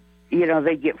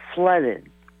 They get flooded.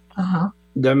 Uh-huh.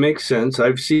 That makes sense.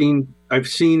 I've seen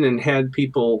and had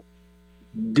people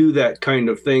do that kind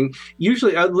of thing.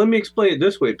 Usually, let me explain it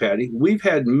this way, Patty. We've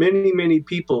had many, many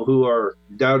people who are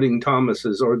doubting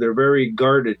Thomases, or they're very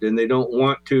guarded, and they don't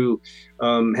want to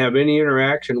have any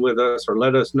interaction with us or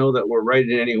let us know that we're right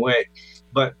in any way.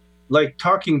 But like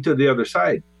talking to the other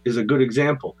side is a good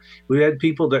example. We had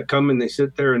people that come and they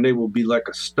sit there and they will be like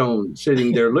a stone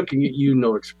sitting there looking at you,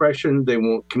 no expression. They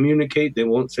won't communicate. They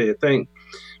won't say a thing.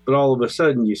 But all of a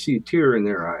sudden you see a tear in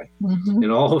their eye. Mm-hmm.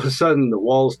 And all of a sudden the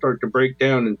walls start to break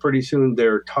down, and pretty soon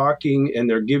they're talking and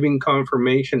they're giving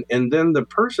confirmation. And then the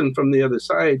person from the other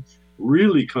side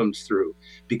really comes through,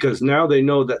 because now they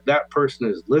know that that person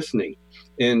is listening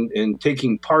and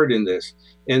taking part in this.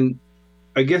 And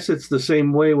I guess it's the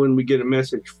same way when we get a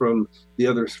message from the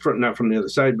other, not from the other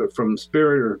side, but from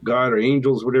Spirit or God or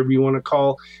angels, whatever you want to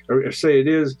call or say it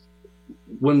is.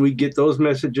 When we get those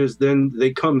messages, then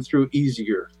they come through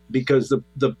easier because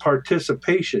the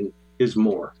participation is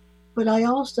more. But I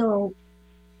also,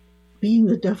 being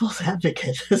the devil's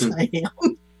advocate as I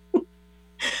am,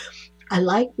 I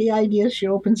like the idea she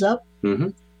opens up,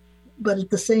 but at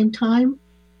the same time,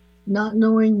 not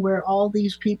knowing where all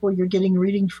these people you're getting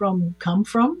readings from come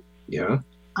from,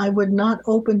 I would not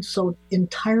open so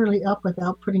entirely up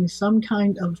without putting some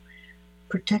kind of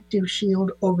protective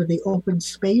shield over the open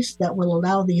space that will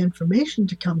allow the information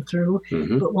to come through,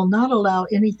 but will not allow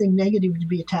anything negative to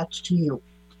be attached to you.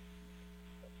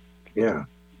 Yeah.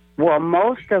 Well,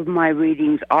 most of my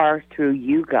readings are through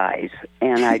you guys,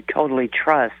 and I totally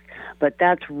trust. But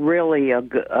that's really a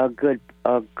good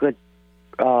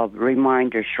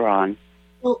reminder, Sha'ron.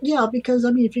 Well, yeah, because,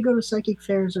 if you go to psychic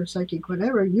fairs or psychic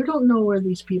whatever, you don't know where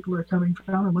these people are coming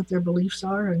from and what their beliefs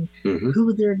are and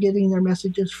who they're getting their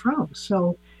messages from.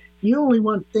 So you only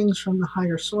want things from the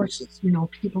higher sources,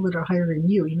 people that are higher than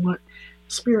you. You want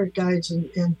spirit guides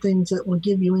and things that will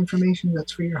give you information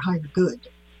that's for your higher good.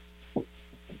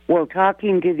 Well,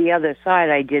 talking to the other side,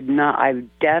 I did not. I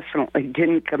definitely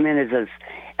didn't come in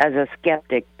as a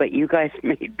skeptic, but you guys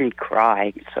made me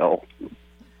cry. So,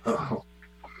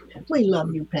 We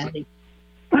love you, Patty.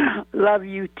 love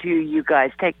you too, you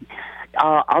guys.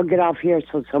 I'll get off here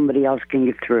so somebody else can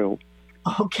get through.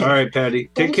 Okay. All right, Patty.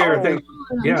 Take care. Thanks.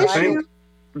 Yeah, thanks.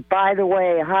 By the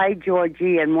way, hi,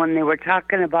 Georgie. And when they were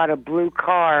talking about a blue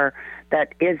car that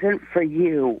isn't for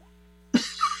you.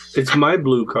 It's my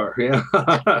blue car, yeah.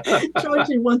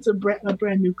 Georgie wants a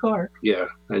brand new car. Yeah,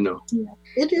 I know. Yeah,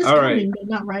 it is All coming, right. but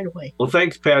not right away. Well,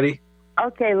 thanks, Patty.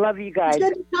 Okay, love you guys. It's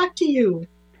good to talk to you.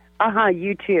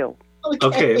 You too.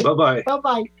 Okay, bye-bye.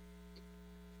 Bye-bye.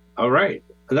 All right.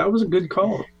 That was a good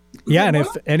call. Yeah, and if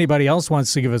anybody else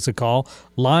wants to give us a call,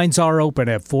 lines are open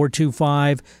at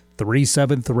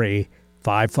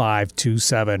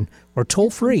 425-373-5527 or toll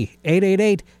free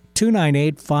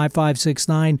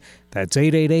 888-298-5569. That's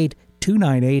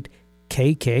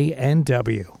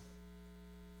 888-298-KKNW.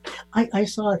 I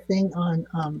saw a thing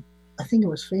on, I think it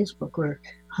was Facebook, where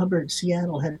Hubbard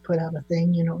Seattle had put out a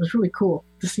thing. It was really cool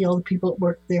to see all the people that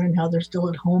work there and how they're still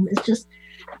at home. It's just,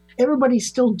 everybody's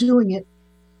still doing it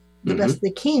the best they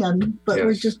can, but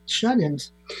we're just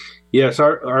shut-ins. Yes,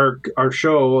 our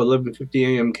show, 1150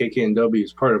 AM KKNW,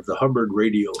 is part of the Hubbard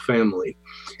Radio family.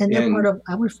 And they're part of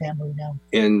our family now.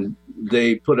 And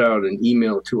they put out an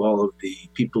email to all of the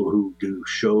people who do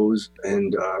shows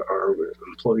and are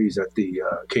employees at the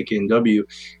KKNW.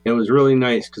 And it was really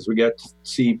nice because we got to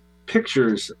see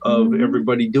pictures of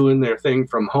everybody doing their thing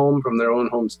from home, from their own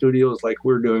home studios, like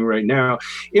we're doing right now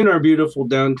in our beautiful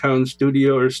downtown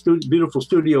studio, or beautiful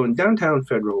studio in downtown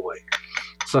Federal Way.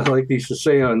 So I like they used to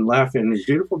say on Laughing, is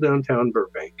beautiful downtown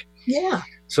Burbank. Yeah.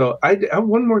 So I have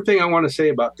one more thing I want to say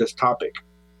about this topic.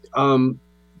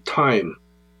 Time.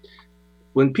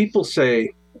 When people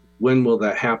say, when will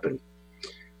that happen?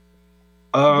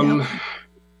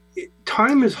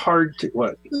 Time is hard to,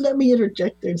 what? Let me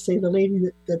interject there and say the lady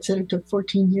that said it took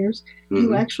 14 years,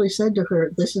 you actually said to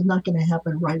her, this is not going to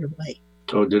happen right away.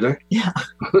 Oh, did I? Yeah.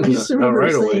 I just remember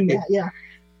right saying away. that, yeah.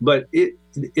 But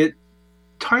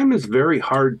time is very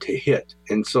hard to hit.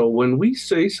 And so when we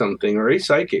say something, or a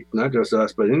psychic, not just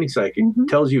us, but any psychic,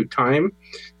 tells you time,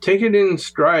 take it in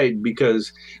stride,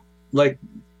 because like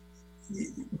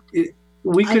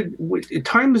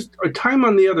time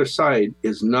on the other side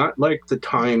is not like the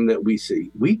time that we see.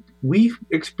 We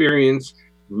experience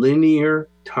linear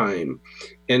time,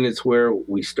 and it's where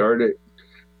we start at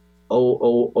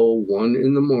 0001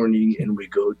 in the morning and we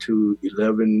go to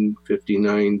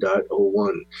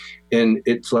 11:59.01, and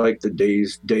it's like the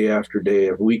days, day after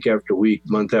day, week after week,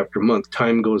 month after month.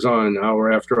 Time goes on, hour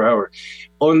after hour.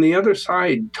 On the other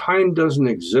side, time doesn't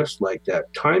exist like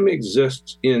that. Time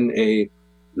exists in a,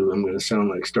 I'm going to sound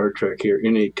like Star Trek here,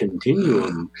 in a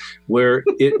continuum where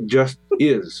it just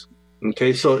is.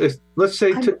 Okay, so let's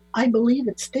say I believe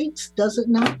it states, does it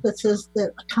not, that says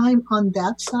that time on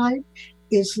that side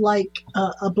is like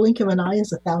a blink of an eye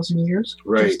is 1,000 years,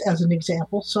 right? Just as an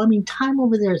example. So I mean, time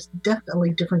over there is definitely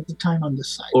different than time on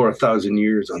this side. Or 1,000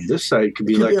 years on this side could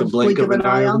be like a blink of an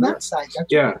eye on that that side.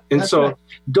 Yeah, and so right.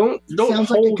 don't sounds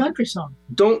like a country song.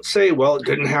 Don't say, well, it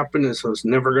didn't happen, so it's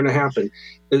never going to happen.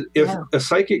 If a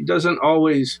psychic doesn't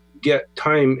always get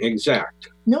time exact.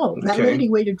 No, that lady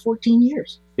waited 14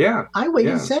 years. Yeah. I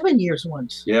waited 7 years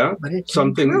once. Yeah. But it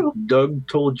something true. Doug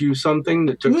told you something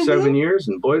that took 7 years,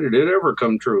 and boy, did it ever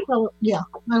come true. Well, yeah.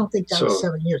 I don't think that was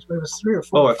 7 years, but it was 3 or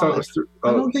 4. Oh, or I thought 5. it was 3.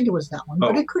 I don't think it was that one,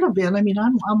 but it could have been. I mean,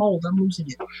 I'm old. I'm losing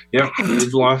it. Yeah,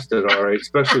 you've lost it, all right,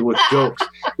 especially with jokes.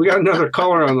 We got another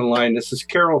caller on the line. This is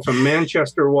Carol from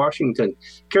Manchester, Washington.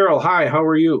 Carol, hi. How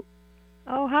are you?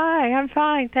 Oh, hi. I'm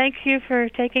fine. Thank you for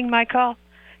taking my call.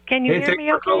 Can you hear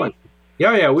me okay? Calling.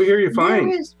 Yeah, we hear you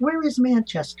fine. Where is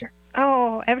Manchester?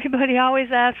 Oh, everybody always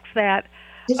asks that.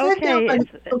 Is that down by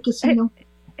the casino?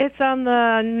 It's on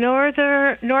the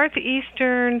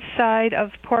northeastern side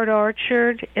of Port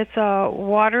Orchard. It's a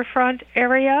waterfront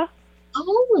area.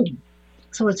 Oh,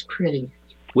 so it's pretty.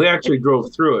 We actually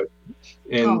drove through it,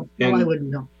 and I wouldn't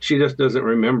know. She just doesn't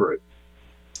remember it.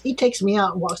 He takes me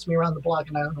out and walks me around the block,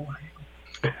 and I don't know where I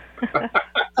am.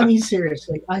 I mean,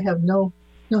 seriously, I have no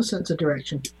sense of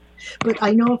direction. But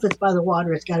I know if it's by the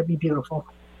water, it's got to be beautiful.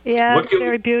 Yeah, it's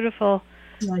very beautiful.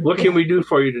 What can we do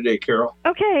for you today, Carol?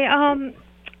 Okay,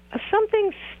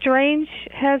 something strange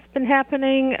has been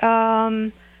happening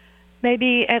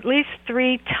maybe at least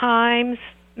 3 times,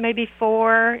 maybe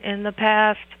 4 in the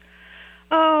past,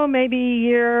 maybe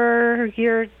year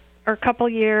or a couple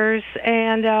years.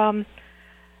 And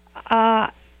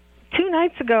 2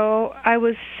 nights ago, I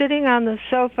was sitting on the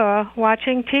sofa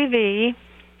watching TV,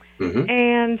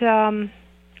 and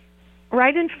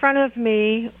right in front of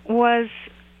me was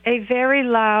a very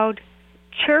loud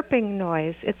chirping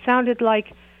noise. It sounded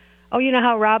like, you know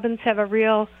how robins have a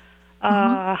real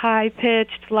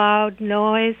high-pitched, loud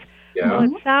noise? Yeah. Well,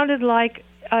 it sounded like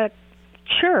a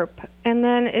chirp, and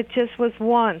then it just was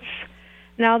once.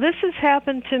 Now, this has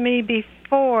happened to me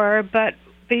before, but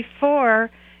before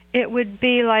it would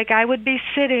be like I would be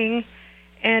sitting,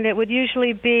 and it would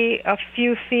usually be a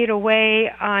few feet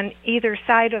away on either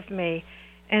side of me,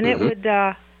 and it would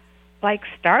like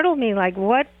startle me, like,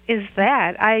 what is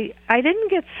that? I didn't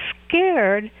get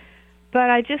scared, but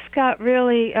I just got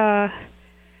really, kind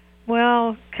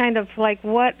of like,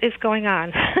 what is going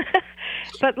on?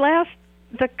 But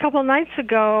the couple nights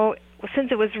ago,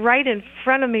 since it was right in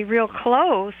front of me real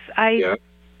close, I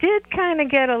did kind of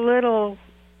get a little,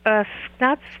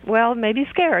 maybe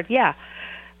scared,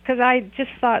 because I just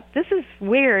thought, this is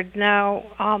weird now,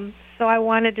 so I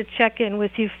wanted to check in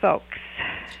with you folks.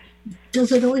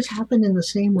 Does it always happen in the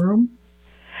same room?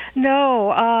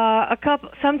 No,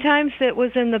 sometimes it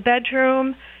was in the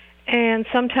bedroom and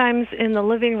sometimes in the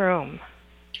living room.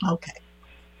 Okay.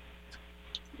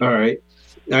 All right.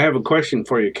 I have a question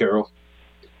for you, Carol.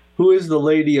 Who is the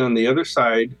lady on the other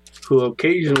side who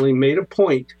occasionally made a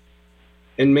point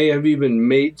and may have even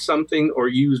made something or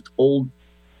used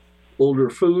older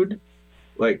food,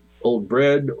 like old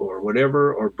bread or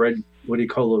whatever, or bread, what do you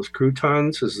call those,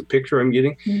 croutons is the picture I'm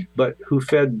getting, but who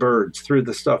fed birds, threw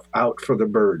the stuff out for the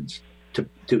birds to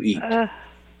eat? Is it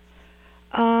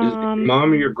your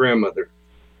mom or your grandmother?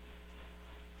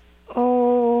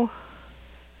 Oh,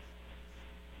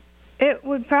 it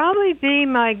would probably be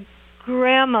my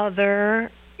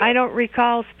grandmother. I don't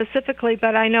recall specifically,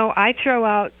 but I know I throw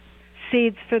out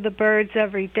seeds for the birds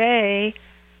every day.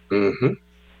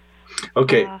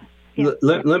 Okay.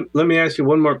 Let me ask you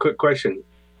one more quick question.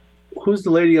 Who's the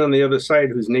lady on the other side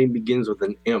whose name begins with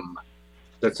an M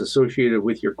that's associated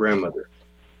with your grandmother?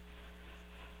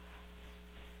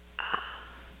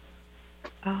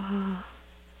 I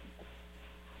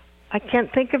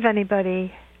can't think of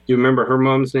anybody. Do you remember her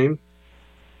mom's name?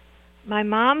 My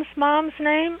mom's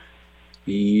name?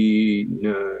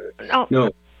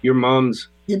 No, your mom's,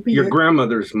 your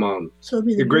grandmother's mom. So it'd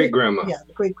be your great grandma. Yeah,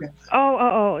 the great grandma.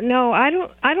 Oh, no, I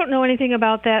don't know anything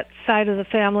about that side of the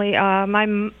family.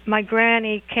 My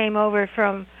granny came over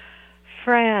from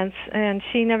France, and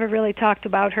she never really talked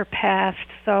about her past,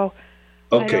 so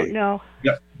I don't know.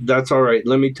 Yeah, that's all right.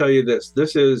 Let me tell you this.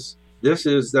 That's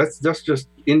just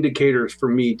indicators for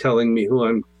me telling me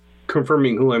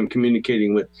confirming who I'm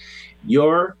communicating with.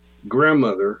 Your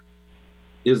grandmother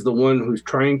is the one who's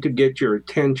trying to get your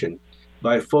attention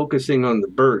by focusing on the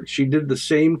birds. She did the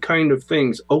same kind of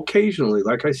things occasionally,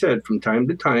 like I said, from time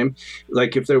to time.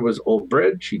 Like if there was old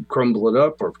bread, she'd crumble it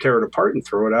up or tear it apart and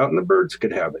throw it out, and the birds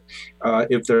could have it.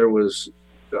 If there was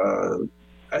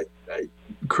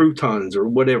croutons or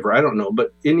whatever, I don't know,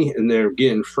 but and they're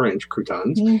again French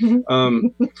croutons.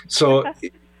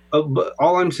 But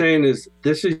all I'm saying is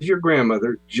this is your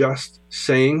grandmother just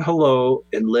saying hello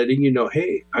and letting you know,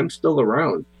 hey, I'm still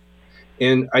around.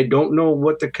 And I don't know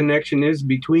what the connection is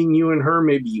between you and her.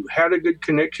 Maybe you had a good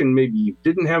connection. Maybe you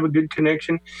didn't have a good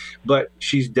connection. But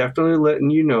she's definitely letting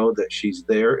you know that she's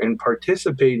there and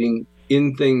participating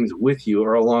in things with you,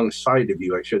 or alongside of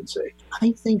you, I should say.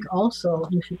 I think also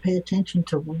you should pay attention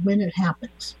to when it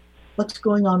happens. What's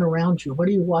going on around you? What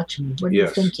are you watching? What are you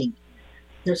thinking?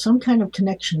 There's some kind of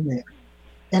connection there.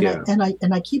 And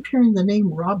I keep hearing the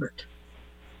name Robert.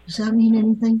 Does that mean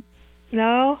anything?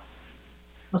 No.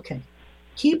 Okay.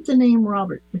 Keep the name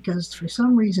Robert, because for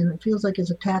some reason it feels like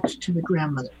it's attached to the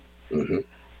grandmother.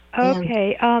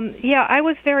 Okay. I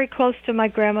was very close to my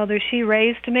grandmother. She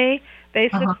raised me,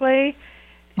 basically.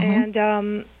 And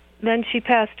then she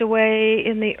passed away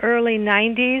in the early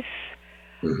 90s.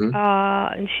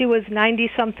 And she was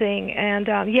 90-something. And,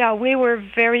 we were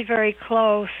very, very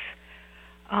close.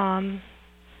 Well,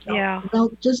 I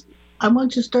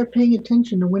want you to start paying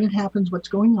attention to when it happens, what's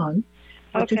going on,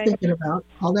 what you're thinking about,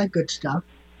 all that good stuff.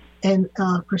 And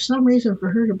for some reason,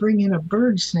 for her to bring in a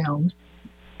bird sound,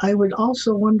 I would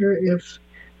also wonder if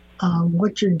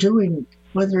what you're doing,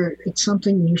 whether it's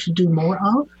something you should do more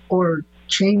of, or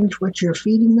change what you're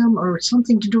feeding them, or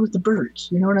something to do with the birds.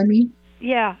 You know what I mean?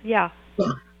 Yeah.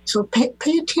 So pay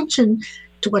attention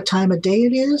to what time of day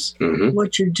it is,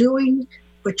 what you're doing,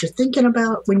 what you're thinking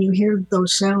about when you hear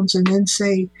those sounds, and then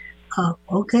say,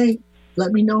 okay,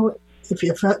 let me know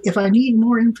if I need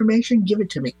more information, give it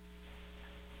to me.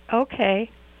 Okay.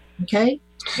 Okay?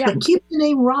 Yeah. But keep the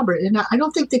name Robert, and I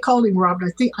don't think they called him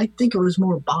Robert. I think it was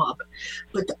more Bob,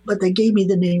 but they gave me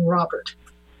the name Robert.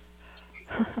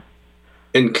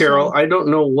 And Carol, I don't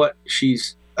know what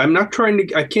I'm not trying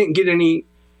to. I can't get any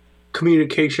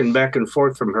communication back and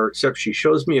forth from her except she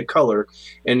shows me a color,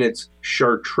 and it's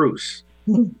chartreuse,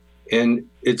 and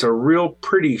it's a real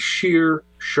pretty sheer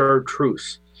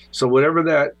chartreuse. So whatever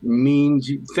that means,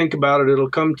 you think about it, it'll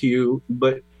come to you.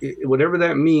 But whatever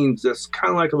that means, that's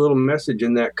kind of like a little message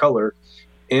in that color,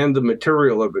 and the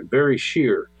material of it, very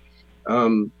sheer.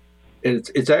 And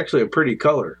it's actually a pretty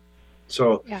color.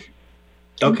 So, yeah.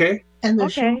 Okay. And they're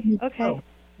Okay. showing me Okay.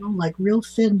 dough, like real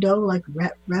thin dough, like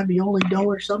ravioli dough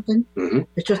or something. Mm-hmm.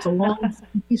 It's just a long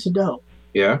thin piece of dough.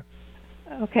 Yeah.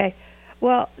 Okay.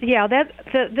 Well, yeah,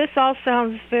 this all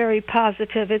sounds very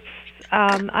positive. It's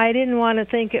I didn't want to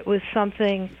think it was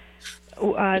something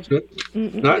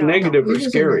Not negative or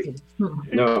scary.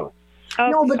 No.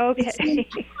 No, but okay. at the same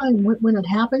time, when it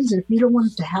happens, if you don't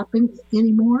want it to happen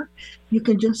anymore, you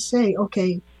can just say,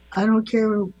 okay, I don't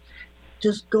care,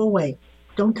 just go away.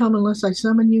 Don't come unless I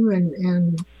summon you,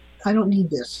 and I don't need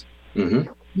this.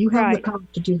 Mm-hmm. You have Right. the power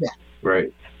to do that.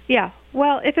 Right. Yeah.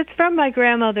 Well, if it's from my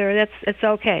grandmother, it's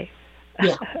okay.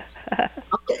 Yeah.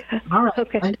 Okay. All right.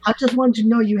 Okay. I just wanted to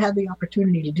know you had the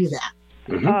opportunity to do that.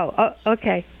 Mm-hmm. Oh,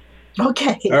 okay.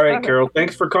 Okay. All right, Carol.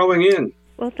 Thanks for calling in.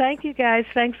 Well, thank you guys.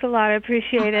 Thanks a lot. I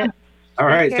appreciate it. All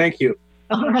right. care. Thank you.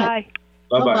 All right.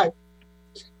 Bye. Bye-bye. Bye-bye.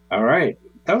 All right.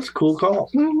 That was a cool call.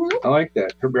 Mm-hmm. I like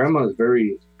that. Her grandma is a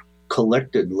very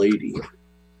collected lady.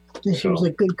 And she was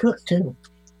a good cook, too.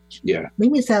 Yeah.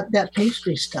 Maybe it's that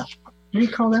pastry stuff. What do you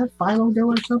call that? Phyllo dough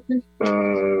or something?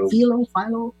 Philo?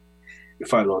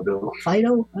 Philo dough.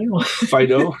 Fido? I don't know.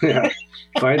 Fido. Yeah.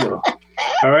 Fido.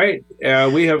 All right.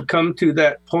 We have come to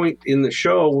that point in the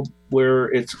show where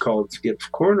it's called Skip's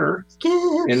Corner.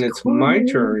 And it's my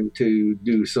turn to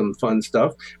do some fun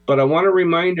stuff. But I want to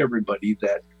remind everybody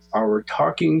that our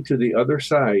Talking to the Other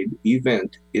Side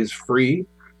event is free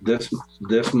this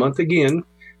month again,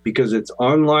 because it's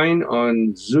online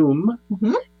on Zoom.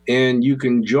 Mm-hmm. And you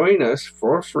can join us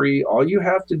for free. All you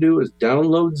have to do is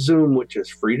download Zoom, which is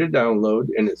free to download,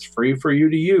 and it's free for you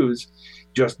to use.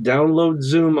 Just download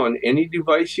Zoom on any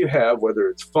device you have, whether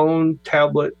it's phone,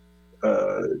 tablet,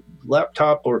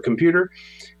 laptop, or computer,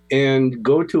 and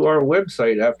go to our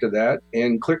website after that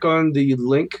and click on the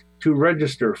link to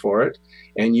register for it.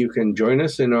 And you can join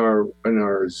us in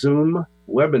our Zoom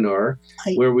webinar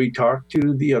where we talk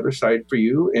to the other side for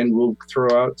you, and we'll throw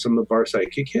out some of our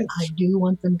psychic hits. I do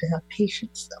want them to have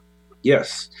patience, though.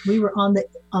 Yes. We were on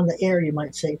the air, you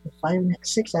might say, for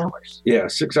 6 hours. Yeah,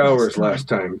 6 hours last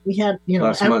time. We had,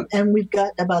 last month. And we've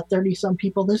got about 30-some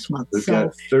people this month. We've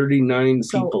got 39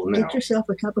 people now. Get yourself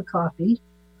a cup of coffee,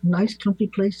 a nice comfy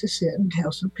place to sit and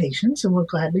have some patience, and we'll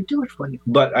gladly do it for you.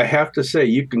 But I have to say,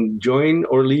 you can join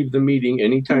or leave the meeting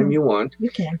anytime you want.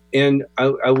 You can. And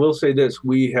I will say this,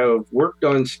 we have worked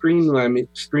on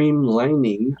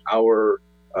streamlining our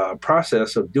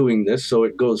process of doing this so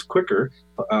it goes quicker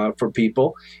for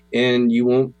people, and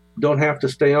you don't have to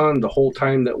stay on the whole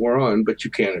time that we're on, but you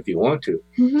can if you want to.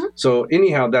 Mm-hmm. So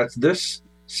anyhow, that's this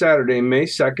Saturday, May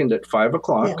 2nd at 5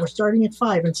 o'clock. Yeah, we're starting at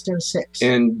 5 instead of 6.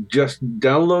 And just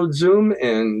download Zoom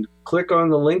and click on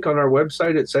the link on our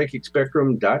website at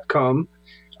psychicspectrum.com.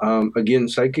 Again,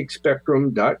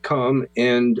 psychicspectrum.com,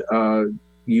 and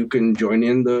you can join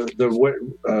in the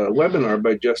webinar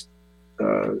by just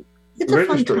it's registering.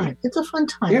 A fun time. It's a fun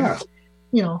time.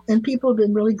 Yeah. And people have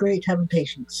been really great having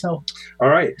patience. So. All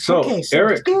right. So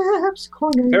Eric. Skip's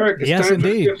Corner. Eric, it's yes, time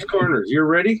indeed. for Skip's Corners. You're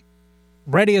ready?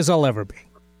 Ready as I'll ever be,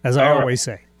 as I always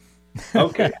say.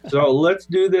 Okay. So let's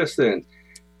do this then.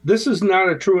 This is not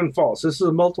a true and false. This is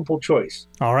a multiple choice.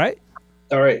 All right.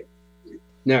 All right.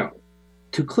 Now,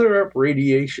 to clear up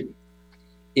radiation,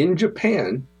 in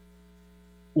Japan,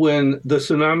 when the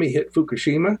tsunami hit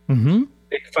Fukushima,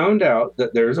 they found out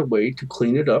that there's a way to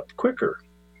clean it up quicker.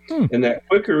 And that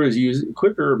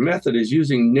quicker method is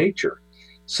using nature.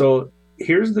 So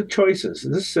here's the choices.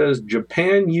 This says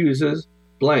Japan uses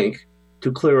blank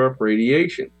to clear up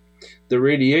radiation. The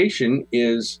radiation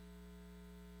is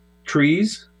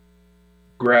trees,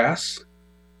 grass,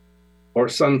 or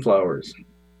sunflowers.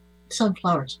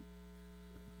 Sunflowers.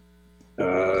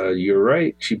 You're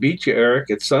right. She beat you, Eric.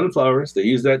 It's sunflowers. They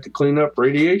use that to clean up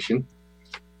radiation.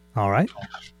 All right.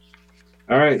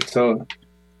 All right. So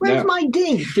where's my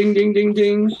ding? Ding, ding, ding,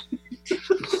 ding.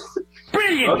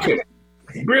 Brilliant. Okay.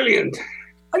 Brilliant.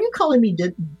 Are you calling me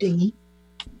dingy?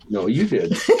 No, you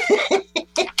did.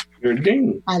 You're a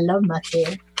ding. I love my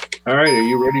hair. All right. Are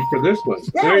you ready for this one?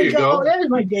 There you go. There's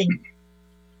my ding.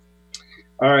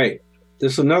 All right.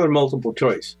 This is another multiple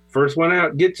choice. First one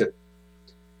out gets it.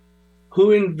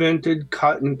 Who invented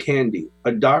cotton candy?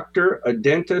 A doctor, a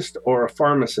dentist, or a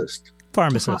pharmacist?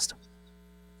 Pharmacist.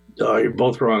 Oh, you're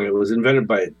both wrong. It was invented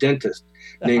by a dentist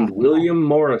named William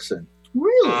Morrison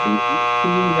Really? in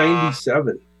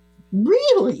 1897.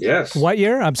 Really? Yes. What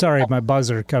year? I'm sorry, my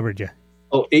buzzer covered you.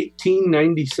 Oh,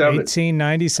 1897.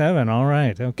 1897. All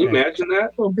right. Can Okay. you imagine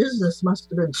that? Well, business must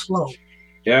have been slow.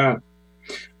 Yeah.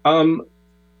 I don't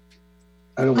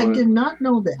I want did not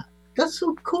know that. That's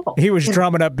so cool. He was And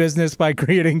drumming up business by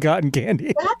creating cotton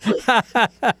candy.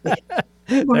 Exactly.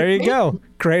 There you go.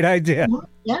 Great idea.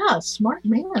 Yeah, smart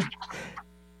man.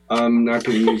 I'm not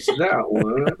going to use that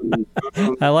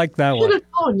one. I like that I should one. have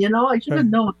known, you know. I should have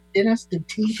known dentist and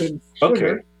teeth and sugar.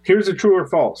 Okay. Here's a true or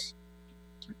false.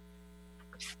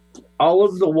 All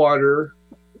of the water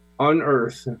on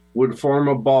Earth would form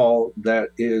a ball that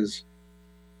is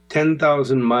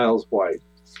 10,000 miles wide.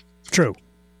 True.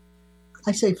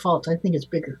 I say false. I think it's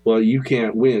bigger. Well, you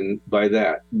can't win by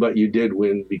that, but you did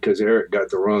win because Eric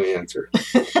got the wrong answer.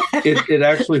 It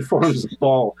actually forms a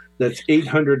ball that's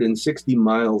 860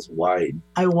 miles wide.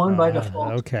 I won by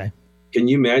default. Okay. Can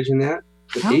you imagine that?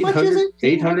 How much is it?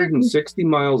 860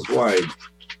 miles wide.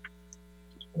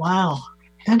 Wow.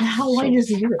 And how wide is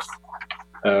the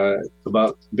Earth?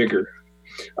 About bigger.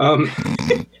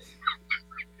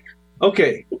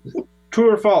 Okay.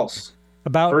 True or false?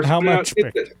 About First how one out much?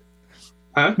 gets it.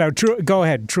 Huh? No, true. Go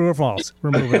ahead. True or false?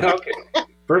 Remove it. Okay.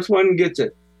 First one gets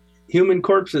it. Human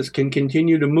corpses can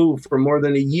continue to move for more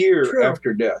than a year True.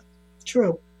 after death.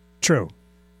 True. True.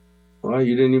 Well,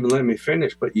 you didn't even let me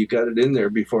finish, but you got it in there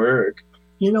before Eric.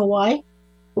 You know why?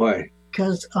 Why?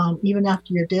 Because even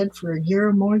after you're dead for a year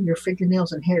or more, your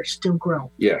fingernails and hair still grow.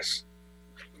 Yes.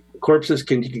 Corpses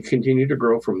can continue to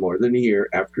grow for more than a year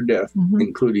after death, Mhm.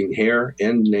 including hair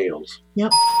and nails.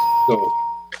 Yep. So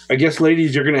I guess,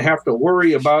 ladies, you're going to have to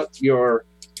worry about your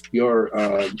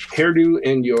hairdo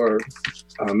and your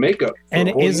makeup. for And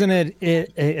a whole isn't year.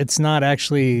 it's not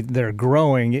actually they're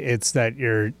growing, it's that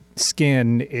your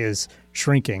skin is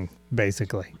shrinking,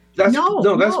 basically. That's, No,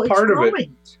 that's it's part of it.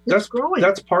 growing. That's It's growing.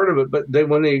 That's part of it. But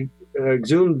when they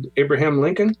exhumed Abraham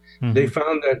Lincoln, Mhm. they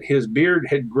found that his beard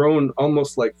had grown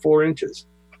almost like 4 inches,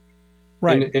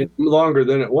 Right. and longer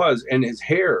than it was, and his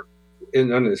hair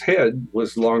on his head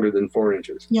was longer than 4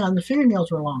 inches. Yeah, and the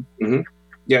fingernails were long.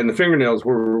 Yeah, and the fingernails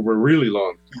were really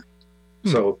long.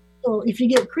 So So if you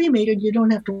get cremated, you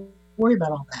don't have to worry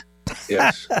about all that.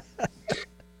 yes.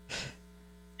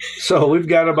 So we've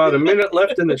got about a minute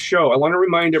left in the show. I want to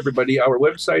remind everybody our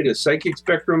website is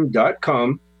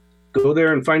psychicspectrum.com. Go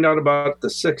there and find out about the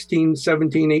 16,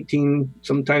 17, 18,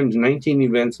 sometimes 19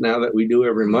 events now that we do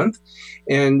every month.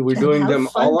 And we're doing have them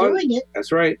fun all on. doing it.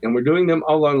 That's right. And we're doing them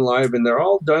all on live, and they're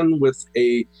all done with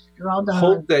a You're all done.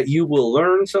 hope that you will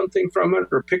learn something from it,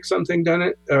 or pick something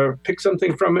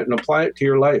from it and apply it to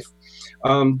your life.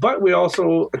 But we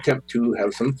also attempt to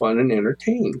have some fun and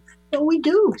entertain. So we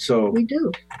do. So We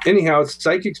do. anyhow, it's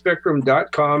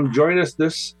psychicspectrum.com. Join us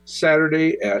this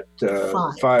Saturday at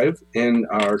 5 and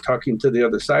our Talking to the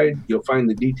Other Side. You'll find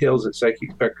the details at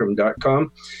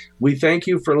psychicspectrum.com. We thank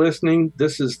you for listening.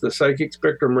 This is the Psychic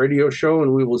Spectrum Radio Show,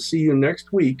 and we will see you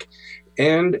next week.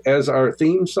 And as our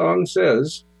theme song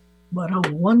says, What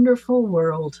a wonderful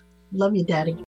world. Love you, Daddy.